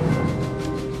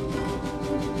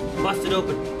 Bust it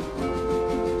open.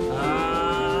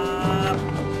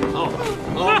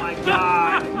 Oh my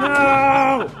god!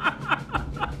 No!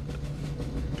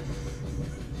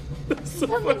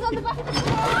 Someone's on the back of the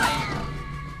car!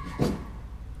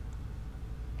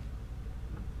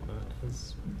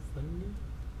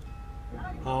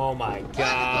 Oh my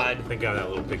god! Thank God that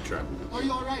little pig truck. Are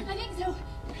you alright? I think so.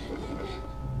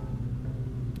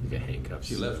 You got handcuffs.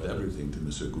 She left everything to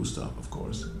Monsieur Gustav, of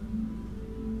course.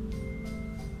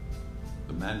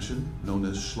 The mansion, known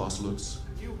as Schloss Lutz.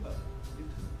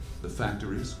 The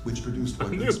factories, which produced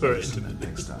weapons, medicine, and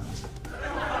textiles.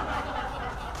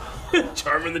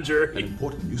 Charming the jury. An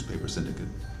important newspaper syndicate.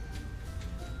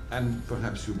 And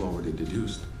perhaps you've already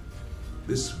deduced,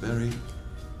 this very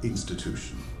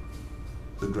institution,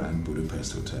 the Grand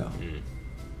Budapest Hotel.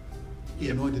 He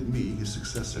anointed me his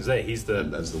successor.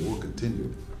 And as the war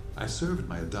continued, I served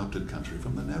my adopted country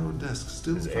from the narrow desk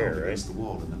still found against the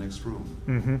wall in the next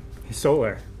room. His soul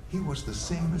heir. He was the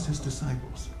same as his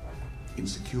disciples.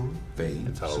 Insecure, vain,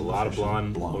 That's how a lot of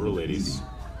blonde older ladies.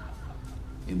 needy.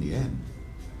 In the end,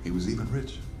 he was even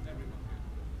rich.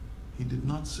 He did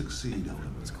not succeed, however,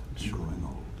 in growing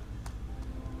old.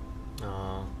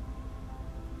 Aw.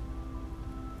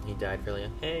 He died fairly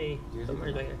young. Hey,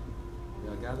 somewhere back there.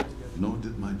 Nor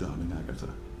did my darling Agatha.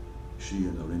 She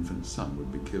and our infant son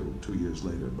would be killed 2 years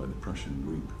later by the Prussian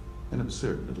grippe, an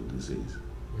absurd little disease.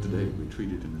 Today we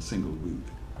treat it in a single week,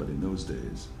 but in those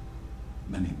days,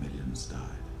 many millions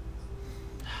died.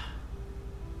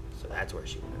 So that's where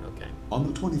she went, okay. On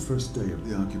the 21st day of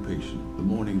the occupation, the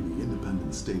morning the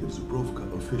independent state of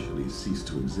Zubrovka officially ceased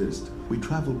to exist, we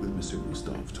traveled with Monsieur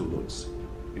Gustave to Lutz.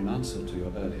 In answer to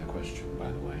your earlier question,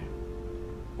 by the way,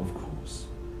 of course.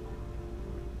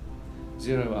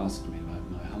 Zero asked me about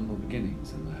my humble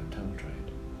beginnings in the hotel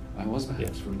trade. I was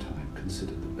perhaps for a time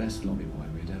considered the best lobby boy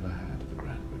we'd ever had at the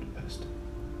Grand Budapest.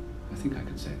 I think I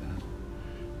could say that.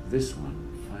 This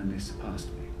one finally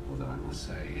surpassed me, although I must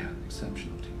say he had an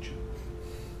exceptional teacher.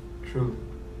 True.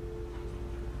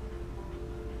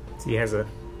 So he has a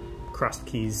crossed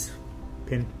keys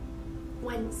pin.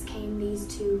 Whence came these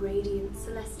two radiant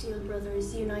celestial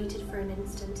brothers, united for an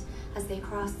instant as they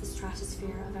crossed the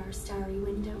stratosphere of our starry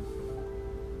window?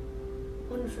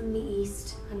 One from the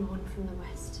east and one from the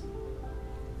west.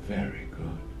 Very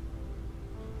good.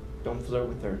 Don't flirt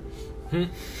with her.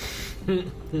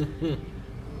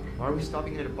 Why are we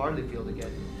stopping at a barley field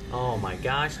again? Oh my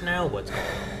gosh, now what's going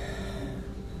on?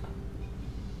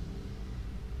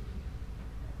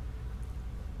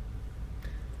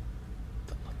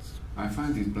 I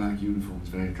find these black uniforms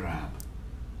very drab.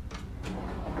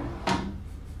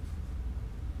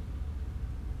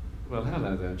 Well,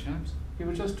 hello there, chaps. We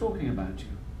were just talking about you.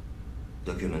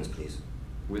 Documents, please.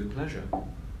 With pleasure,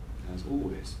 as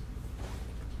always.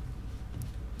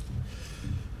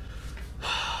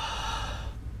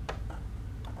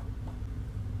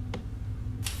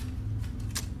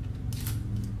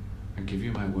 I give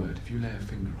you my word, if you lay a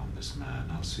finger on this man,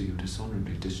 I'll see you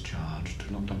dishonorably discharged,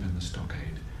 locked up in the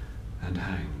stockade, and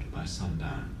hanged by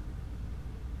sundown.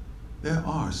 There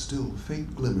are still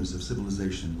faint glimmers of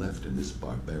civilization left in this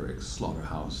barbaric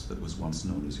slaughterhouse that was once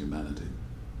known as humanity.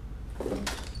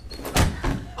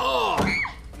 Oh!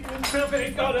 You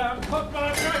filthy goddamn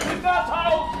cookman, dirty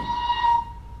asshole!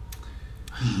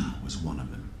 He was one of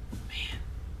them. Man.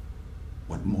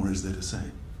 What more is there to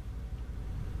say?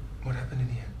 What happened in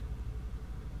the end?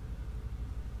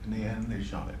 In the end, they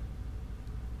shot him.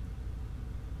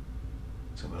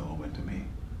 So it all went to me.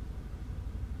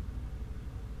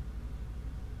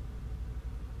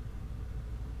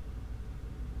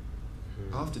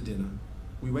 After dinner,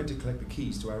 we went to collect the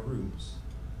keys to our rooms,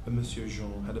 but Monsieur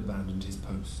Jean had abandoned his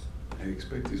post. I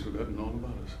expect he's forgotten all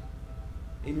about us.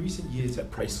 In recent years, of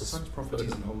course, priceless such properties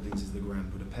photo. and holdings as the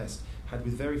Grand Budapest had,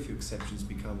 with very few exceptions,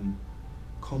 become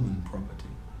common property.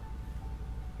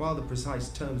 While the precise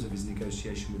terms of his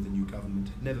negotiation with the new government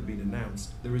had never been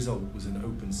announced, the result was an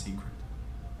open secret.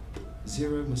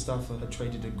 Zero Mustafa had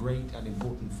traded a great and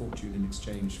important fortune in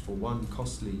exchange for one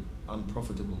costly,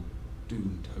 unprofitable,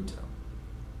 doomed hotel.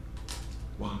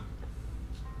 Why?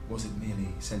 Was it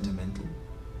merely sentimental?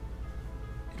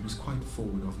 It was quite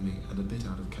forward of me and a bit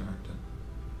out of character,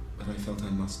 but I felt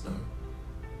I must know.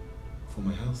 For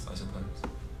my health, I suppose.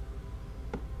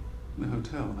 The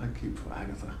hotel I keep for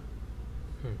Agatha.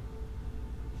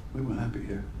 We were happy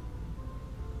here.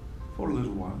 For a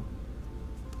little while.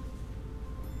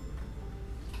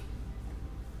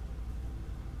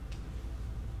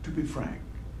 To be frank,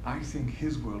 I think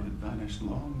his world had vanished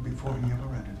long before he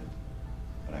ever entered it.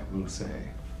 But I will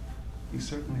say, he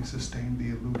certainly sustained the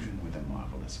illusion with a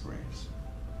marvelous grace.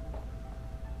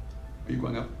 Are you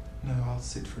going up? No, I'll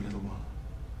sit for a little while.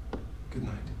 Good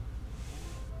night.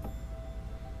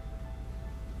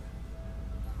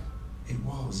 It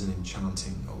was an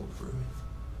enchanting old ruin.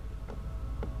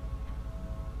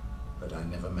 But I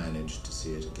never managed to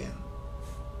see it again.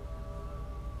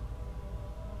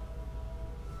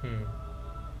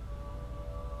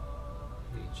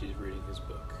 She's reading his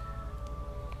book.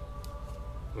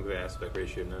 Look at the aspect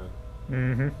ratio now.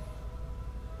 Mm-hmm.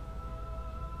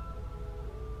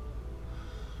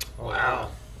 Wow.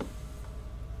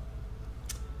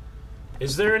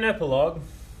 Is there an epilogue?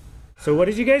 So what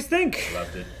did you guys think?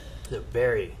 Loved it.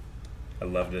 Very. I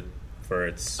loved it. for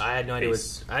its. I had no idea.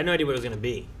 I had no idea what it was going to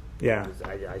be. Yeah.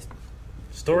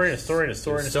 Story and a story and a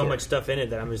story and a so story. much stuff in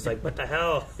it that I'm just like, what the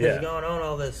hell is going on?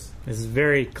 All this. This is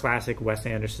very classic Wes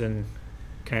Anderson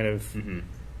kind of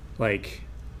like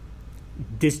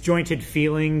disjointed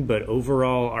feeling, but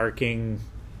overall arcing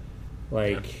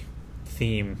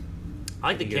theme. I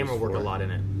like the camera work a lot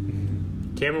in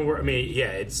it. Camera work. I mean, yeah,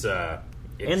 it's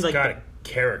and like got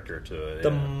character to it.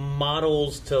 The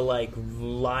models to like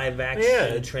live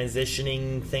action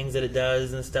transitioning things that it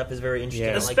does and stuff is very interesting.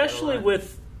 Yeah. I like that a Especially lot.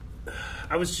 with.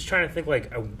 I was just trying to think,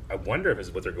 like, I wonder if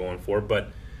it's what they're going for,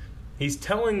 but he's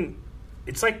telling.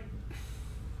 It's like.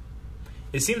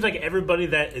 It seems like everybody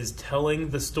that is telling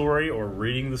the story or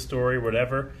reading the story or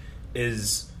whatever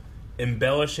is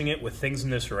embellishing it with things in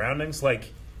their surroundings.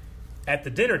 Like, at the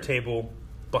dinner table,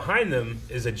 behind them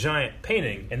is a giant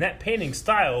painting, and that painting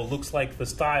style looks like the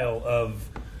style of,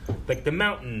 like, the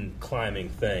mountain climbing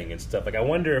thing and stuff. Like, I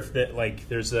wonder if that, like,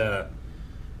 there's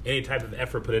any type of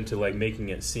effort put into, like, making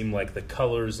it seem like the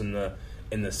colors and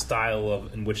the style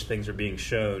of in which things are being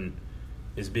shown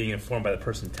is being informed by the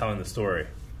person telling the story.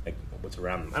 Like, what's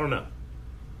around them. I don't know.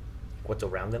 What's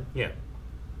around them? Yeah.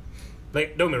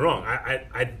 Like, don't get me wrong.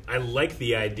 I like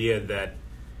the idea that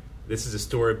this is a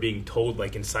story being told,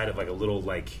 like, inside of, like, a little,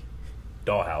 like,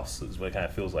 dollhouse is what it kind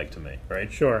of feels like to me,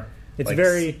 right? Sure. It's like,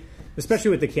 very,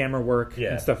 especially with the camera work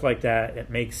and stuff like that, it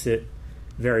makes it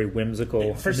very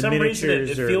whimsical. For some reason,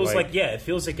 it feels like it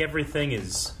feels like everything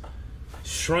is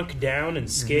shrunk down in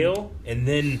scale and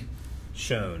then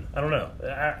shown. I don't know.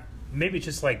 Maybe it's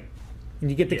just like... And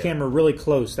you get the camera really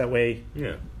close, that way...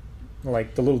 Yeah.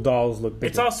 Like, the little dolls look bigger.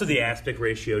 It's also the aspect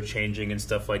ratio changing and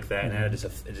stuff like that, and it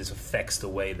just affects the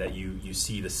way that you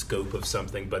see the scope of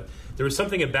something. But there was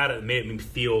something about it that made me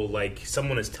feel like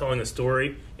someone is telling a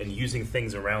story and using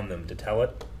things around them to tell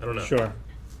it. I don't know. Sure.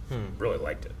 Really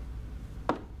liked it.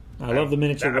 I love the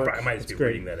miniature work. I might just It's be great.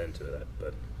 reading that into that,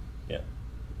 but yeah.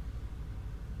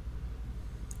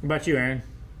 What about you, Aaron?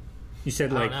 You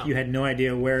said, like, you had no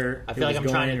idea where I feel like I'm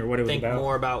going trying or what it to was think about.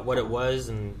 more about what it was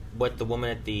and what the woman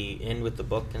at the end with the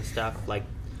book and stuff. Like,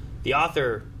 the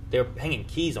author, they're hanging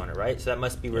keys on it, right? So that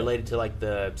must be related to, like,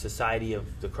 the Society of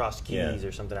the Crossed Keys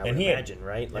or something, I would imagine,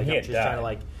 right? Like, I'm just trying to,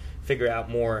 like, figure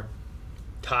out more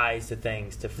ties to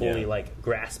things to fully, like,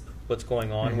 grasp what's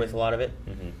going on with a lot of it.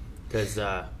 Because,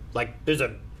 like, there's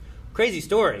a crazy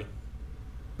story,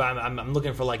 but I'm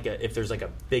looking for, like, if there's, like, a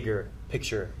bigger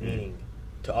picture meaning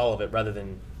to all of it rather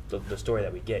than the story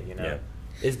that we get, you know? Yeah.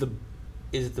 Is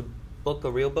the book a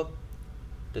real book?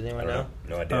 Does anyone know?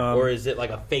 No idea. Or is it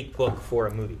like a fake book for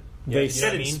a movie? They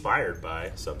said inspired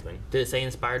by something. Did it say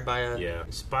inspired by a... Yeah,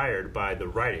 inspired by the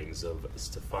writings of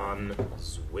Stefan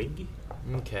Zweig.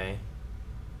 Okay.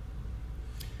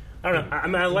 I don't know. I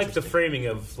mean, I like the framing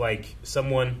of, like,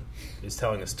 someone is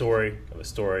telling a story of a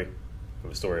story of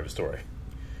a story of a story.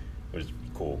 Which is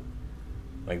cool.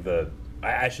 Like,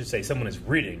 I should say someone is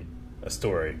reading a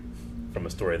story from a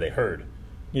story they heard.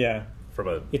 Yeah. From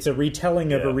a... It's a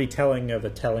retelling of a retelling of a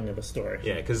telling of a story.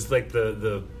 Yeah, because, like, the...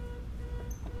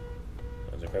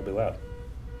 That was incredibly loud.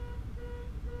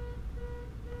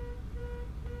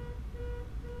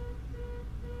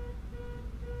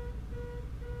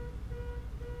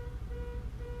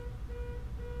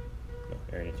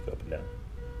 Oh, Aaron needs to go up and down.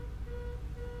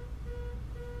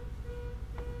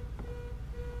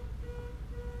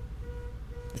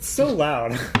 It's so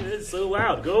loud. It's so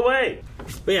loud. Go away.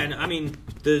 But yeah, I mean,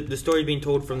 the story being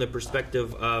told from the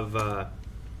perspective of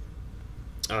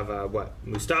what,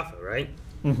 Mustafa, right?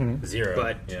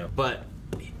 Zero. But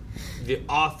the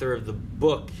author of the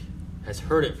book has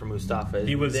heard it from Mustafa.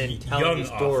 He was then telling young the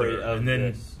story author, of and then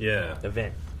this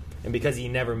event, and because he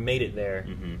never made it there,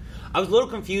 I was a little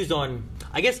confused on.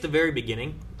 I guess the very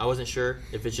beginning, I wasn't sure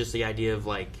if it's just the idea of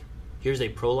like, here's a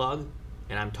prologue,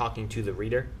 and I'm talking to the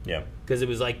reader. Yeah. Because it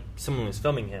was like someone was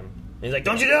filming him. And he's like,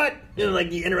 "Don't you do it!" You know,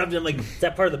 like you interrupted him. Like, is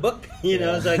that part of the book? You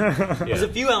know, it's like there's a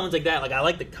few elements like that. Like I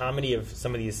like the comedy of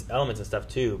some of these elements and stuff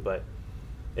too. But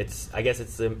I guess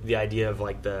it's the idea of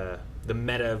like the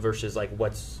meta versus like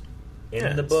what's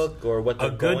in the book or what they're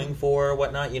going for or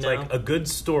whatnot. You know, like a good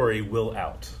story will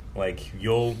out. Like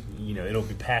it'll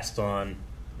be passed on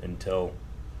until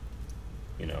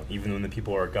even when the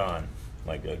people are gone.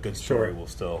 Like a good story will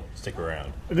still stick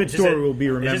around. A good story will be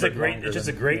remembered. It's just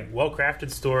a great,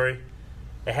 well-crafted story.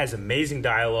 It has amazing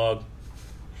dialogue.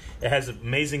 It has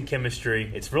amazing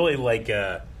chemistry. It's really like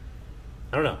I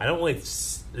don't know.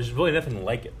 There's really nothing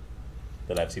like it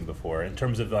that I've seen before in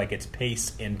terms of like its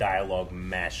pace and dialogue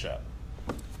mashup.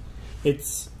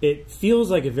 It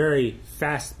feels like a very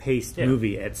fast-paced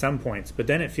movie at some points, but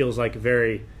then it feels like a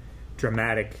very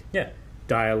dramatic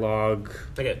dialogue.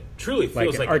 Like it truly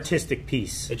feels an artistic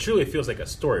piece. It truly feels like a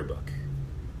storybook.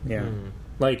 Yeah.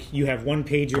 Like you have one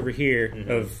page over here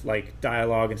of like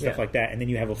dialogue and stuff like that, and then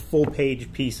you have a full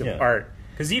page piece of art.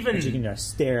 Because even that you can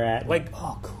stare at, like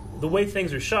the way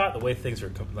things are shot, the way things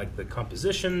are like the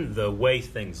composition, the way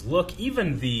things look,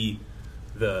 even the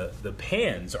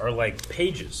pans are like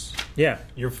pages. Yeah,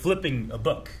 you're flipping a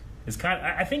book. It's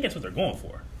I think that's what they're going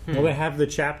for. Well, they have the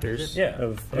chapters.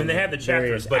 Yeah, they have the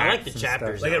chapters, but I like the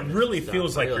chapters. Like it really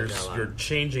feels like you're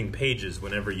changing pages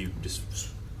whenever you just.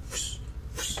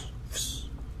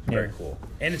 Very cool,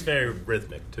 and it's very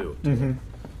rhythmic too.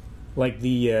 Like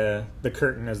the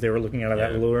curtain as they were looking out of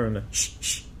that little room.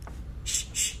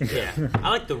 Yeah,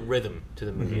 I like the rhythm to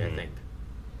the movie. I think.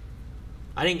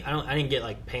 I didn't get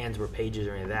like pans or pages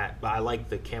or any of that, but I like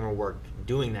the camera work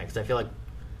doing that because I feel like,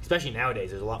 especially nowadays,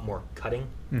 there's a lot more cutting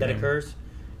that occurs,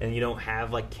 and you don't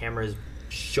have like cameras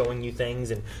showing you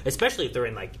things, and especially if they're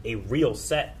in like a real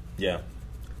set. Yeah,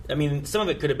 I mean, some of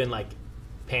it could have been like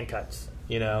pan cuts.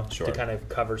 To kind of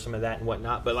cover some of that and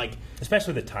whatnot. But like,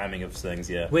 especially the timing of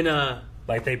things, when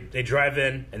like they drive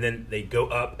in and then they go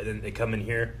up and then they come in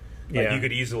here. Like you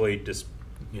could easily just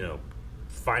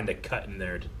find a cut in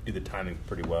there to do the timing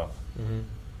pretty well.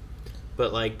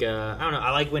 But like, I don't know.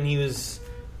 I like when he was.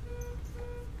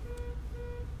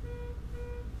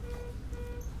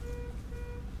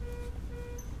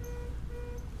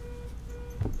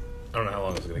 I don't know how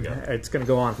long it's going to go. It's going to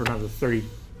go on for another 40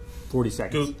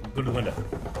 seconds. Go to the window.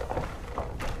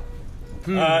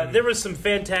 There was some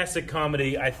fantastic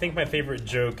comedy. I think my favorite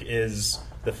joke is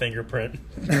the fingerprint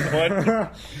one,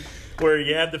 where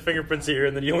you had the fingerprints here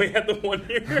and then you only had the one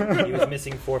here. He was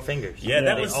missing 4 fingers. Yeah,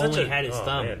 that was only had his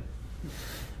thumb. Man.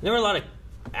 There were a lot of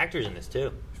actors in this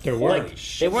too. There were. Like,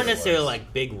 they weren't necessarily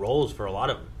like big roles for a lot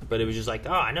of them, but it was just like,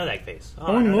 oh, I know that face.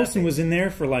 Oh, Owen Wilson was in there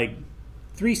for like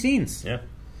 3 scenes. Yeah.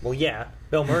 Well, yeah.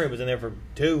 Bill Murray was in there for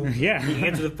 2. Yeah. He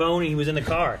answered the phone and he was in the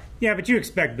car. Yeah, but you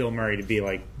expect Bill Murray to be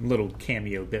like little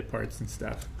cameo bit parts and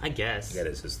stuff. I guess. That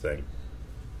is his thing.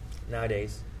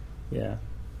 Nowadays. Yeah.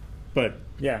 But,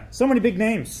 yeah, so many big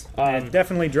names. It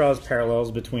definitely draws parallels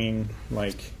between,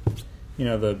 like,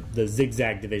 the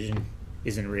Zigzag division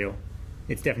isn't real.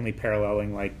 It's definitely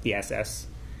paralleling, like, the SS.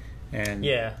 And,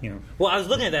 Well, I was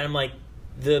looking at that, I'm like,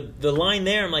 the line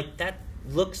there, I'm like, that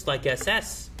looks like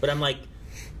SS. But I'm like,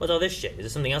 what's all this shit? Is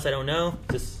this something else I don't know?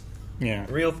 Is this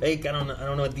real, fake? I don't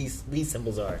know what these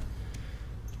symbols are.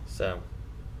 So,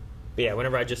 but yeah,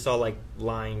 whenever I just saw like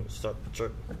line,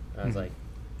 I was like,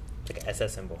 it's like an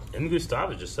SS symbol. And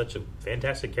Gustav is just such a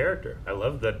fantastic character. I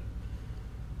love that.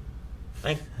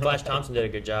 I think Flash Thompson did a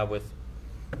good job with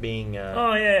being. He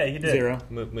did. Zero.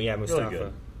 Mustafa. Really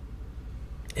good.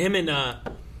 Him and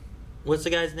what's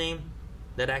the guy's name?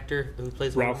 That actor who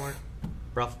plays Ralph.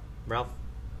 Voldemort? Ralph.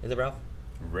 Is it Ralph?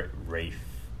 Rafe.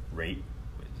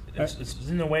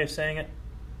 Isn't there a way of saying it?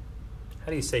 How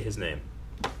do you say his name?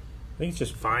 I think it's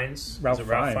just Fiennes. Ralph Is it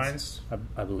Ralph Fiennes.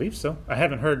 I believe so. I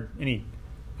haven't heard any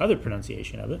other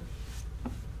pronunciation of it.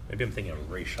 Maybe I'm thinking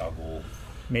of Ray Shagul.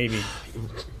 Maybe.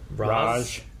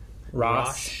 Raj.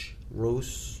 Ross.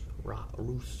 Roos.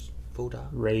 Foda.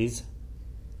 Rays.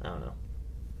 I don't know.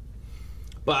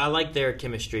 But I like their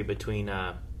chemistry between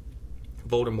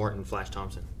Voldemort and Flash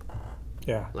Thompson.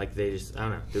 Yeah. Like they just, I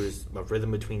don't know. There was a rhythm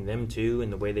between them two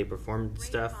and the way they performed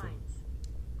stuff.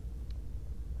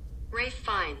 Rafe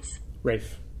Fiennes.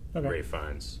 Rafe. Okay. Ray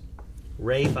Fiennes.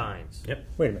 Ray Fiennes. Yep.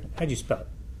 Wait a minute. How'd you spell it?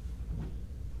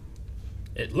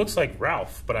 It looks like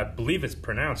Ralph, but I believe it's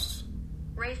pronounced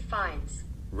Rafe Fiennes.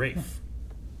 Rafe.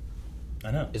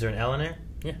 I know. Is there an L in there?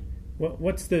 Yeah.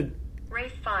 What's the...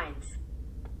 Rafe Fiennes.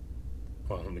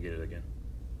 Hold on, let me get it again.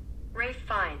 Rafe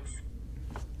Fiennes.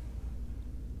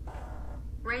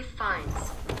 Rafe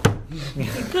Fiennes.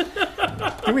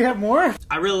 Can we have more?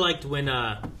 I really liked when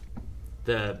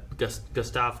the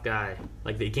Gustav guy,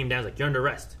 like he came down, and was like, "You're under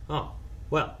arrest." Oh,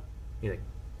 well. He's like,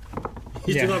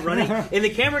 he took off running, and the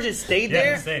camera just stayed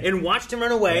there and watched him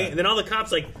run away, and then all the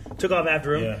cops like took off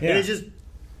after him, and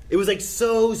it was like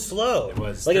so slow. It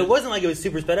was like it wasn't like it was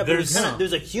super sped up. There's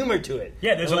a humor to it.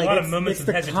 Yeah, there's a lot of moments of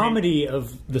hesitation. The comedy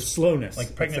of the slowness,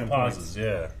 like pregnant pauses.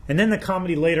 Yeah, and then the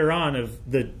comedy later on of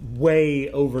the way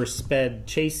oversped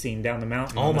chase scene down the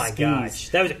mountain. Oh my gosh,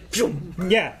 that was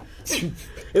yeah.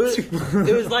 It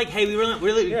was like, hey, we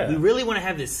really want to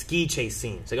have this ski chase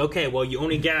scene. It's like, okay, well, you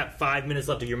only got 5 minutes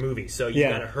left of your movie, so you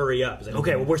got to hurry up. It's like,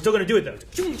 okay, well, we're still going to do it though.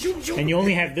 And you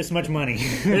only have this much money.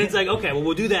 And it's like, okay, well,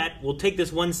 we'll do that. We'll take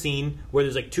this one scene where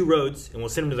there's like 2 roads, and we'll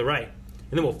send them to the right,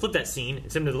 and then we'll flip that scene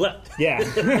and send them to the left. Yeah,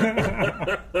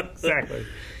 exactly.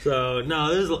 So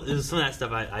no, there's some of that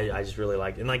stuff I just really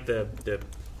liked, and like the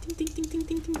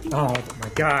Oh my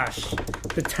gosh,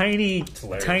 the tiny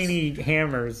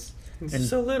hammers and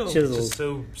so little, chisels. Just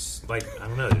so like I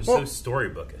don't know, they're so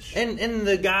storybookish. And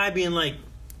the guy being like,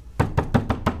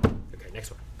 okay,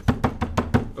 next one.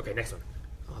 Okay, next one.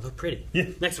 Oh, they're pretty. Yeah,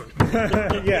 next one.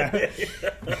 Yeah.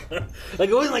 Like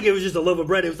it wasn't like it was just a loaf of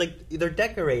bread. It was like they're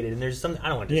decorated and there's something. I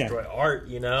don't want to destroy art,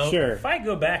 you know. Sure. If I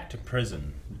go back to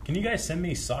prison, can you guys send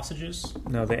me sausages?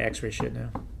 No, they X-ray shit now.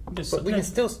 But we can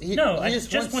still. I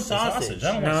just want sausage.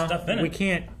 I don't want stuff in it. We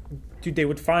can't, dude. They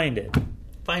would find it.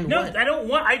 Find no, what? I don't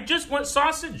want. I just want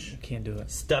sausage. You can't do it.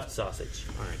 Stuffed sausage.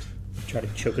 All right. Try to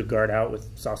choke a guard out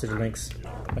with sausage links,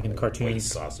 like in the cartoons.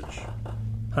 Waste sausage.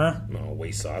 Huh? No,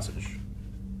 waste sausage.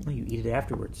 Well, you eat it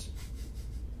afterwards.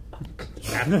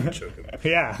 After you choke him.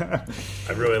 Yeah.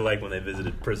 I really like when they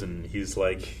visited prison. He's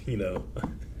like, you know,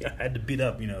 I had to beat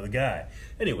up, you know, the guy.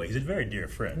 Anyway, he's a very dear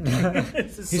friend.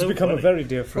 He's so become funny. a very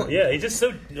dear friend. Yeah, he's just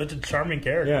so such a charming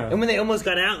character. Yeah. And when they almost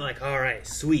got out, like, all right,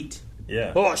 sweet.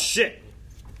 Yeah. Oh shit.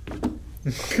 Yeah,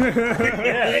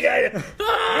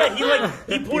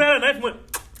 he pulled out a knife and went.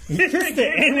 He kissed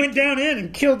it and went down in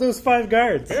and killed those 5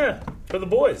 guards. Yeah, for the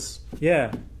boys.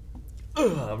 Yeah.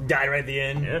 Ugh, died right at the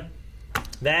end. Yeah.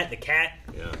 That, the cat.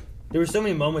 Yeah. There were so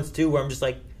many moments too where I'm just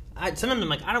like, sometimes I'm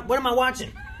like, what am I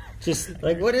watching? Just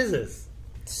like, what is this?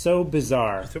 So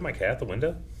bizarre. I threw my cat out the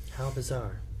window. How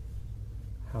bizarre.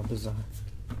 How bizarre.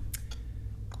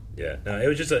 Yeah, no, it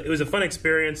was just it was a fun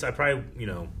experience. I probably, you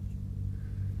know,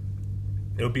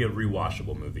 it would be a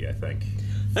rewatchable movie. I think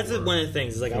that's one of the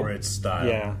things. Is like for its style.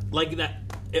 Yeah, like that.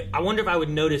 I wonder if I would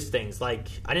notice things like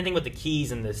I didn't think about the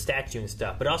keys and the statue and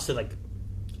stuff, but also like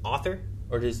author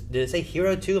or did it say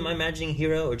hero too? Am I imagining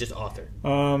hero or just author?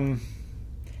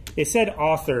 It said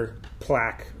author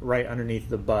plaque right underneath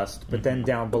the bust, but then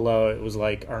down below it was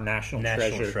like our national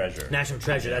treasure. National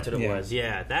treasure. That's what it Yeah. was.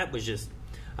 Yeah, that was just.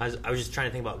 I was just trying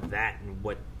to think about that and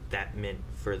what that meant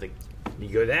for the. You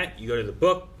go to that, you go to the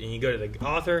book, and you go to the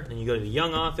author, and you go to the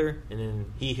young author, and then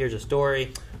he hears a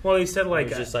story. Well, he said like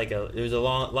it was just like there was a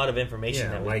lot of information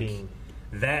that was like being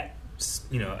that.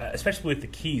 You know, especially with the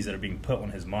keys that are being put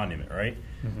on his monument, right?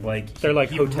 Mm-hmm. Like they're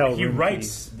like hotel. He room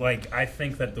writes keys. like I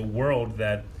think that the world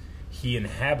that he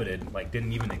inhabited like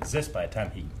didn't even exist by the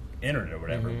time he entered it or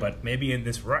whatever. Mm-hmm. But maybe in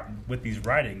this with these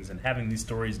writings and having these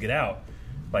stories get out.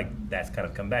 Like that's kind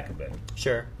of come back a bit.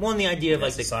 Sure. Well, and the idea of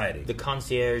like society, the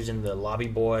concierge and the lobby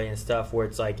boy and stuff, where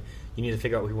it's like you need to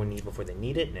figure out what people need before they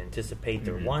need it and anticipate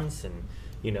their wants and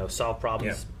solve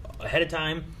problems ahead of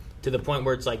time to the point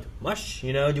where it's like mush,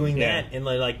 doing that and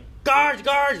like guards,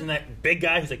 and that big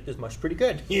guy who's like this mush pretty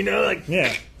good,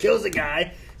 kills a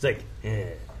guy. It's like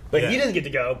But he doesn't get to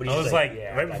go. But he's I was like,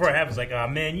 right before it happens, like, oh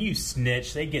man, you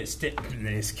snitch. They get and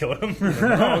they just killed him.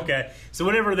 Oh, okay. So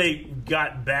whenever they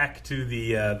got back to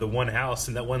the one house,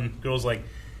 and that one girl's like,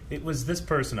 it was this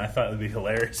person. I thought it would be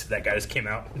hilarious if that guy just came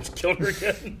out and just killed her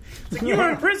again. It's like, you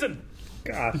were in prison.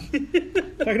 Gosh.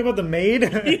 Talking about the maid?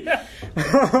 Yeah.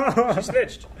 She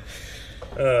snitched.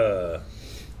 I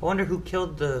wonder who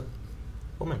killed the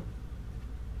woman.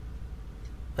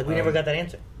 Like, we never got that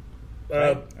answer.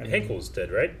 Hinkle's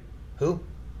dead, right? Who?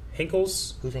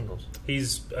 Hinkle's. Who's Hinkle's?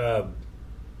 He's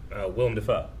Willem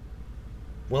Dafoe.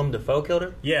 Willem Dafoe killed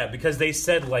her? Yeah, because they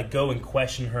said, like, go and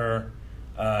question her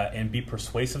and be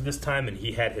persuasive this time, and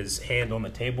he had his hand on the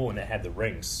table, and it had the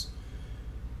rings.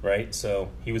 Right?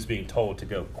 So he was being told to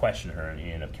go question her, and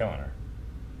he ended up killing her.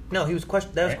 No, he was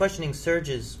questioning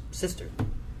Serge's sister.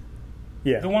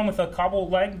 Yeah. The one with the cobble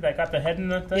leg that got the head in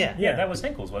the thing? Yeah. That was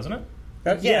Hinkle's, wasn't it?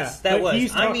 Yes, that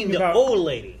was. I mean, the old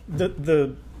lady.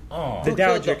 The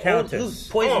Dowager Countess.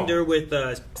 Who poisoned her with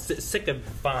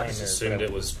sycophine? I just assumed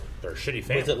it was their shitty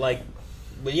family. Was it like...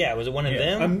 But yeah, was it one of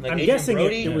them? I'm guessing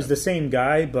it was the same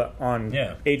guy, but on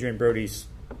Adrian Brody's...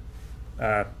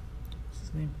 what's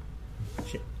his name?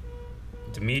 Shit.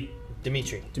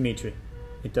 Dimitri.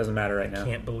 It doesn't matter right now. I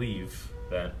can't believe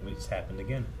that it's happened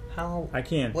again. How? I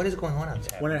can't. What is going on out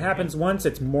there? When it happens once,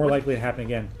 it's more likely to happen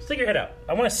again. Stick your head out.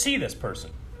 I want to see this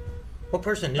person. What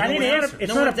person? I need an answer.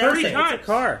 It's not a person. It's a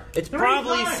car. It's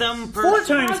probably some person.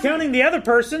 4 times counting the other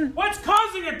person. What's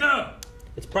causing it, though?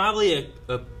 It's probably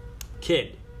a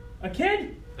kid. A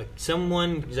kid?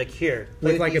 Someone who's like, here.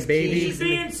 With like a baby. He's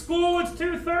in school. It's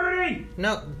 2:30.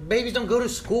 No, babies don't go to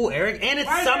school, Eric. And it's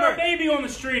Why summer. Is there a baby on the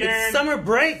street, Aaron? It's summer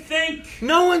break. Think.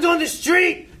 No one's on the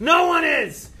street. No one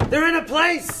is. They're in a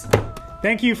place.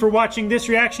 Thank you for watching this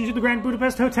reaction to the Grand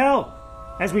Budapest Hotel.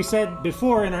 As we said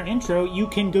before in our intro, you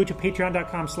can go to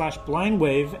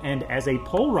patreon.com/blindwave, and as a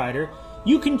poll writer,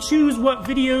 you can choose what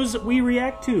videos we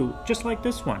react to, just like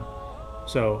this one.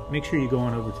 So make sure you go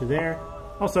on over to there.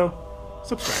 Also,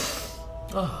 subscribe.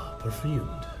 Ah,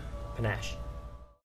 perfumed. Panache.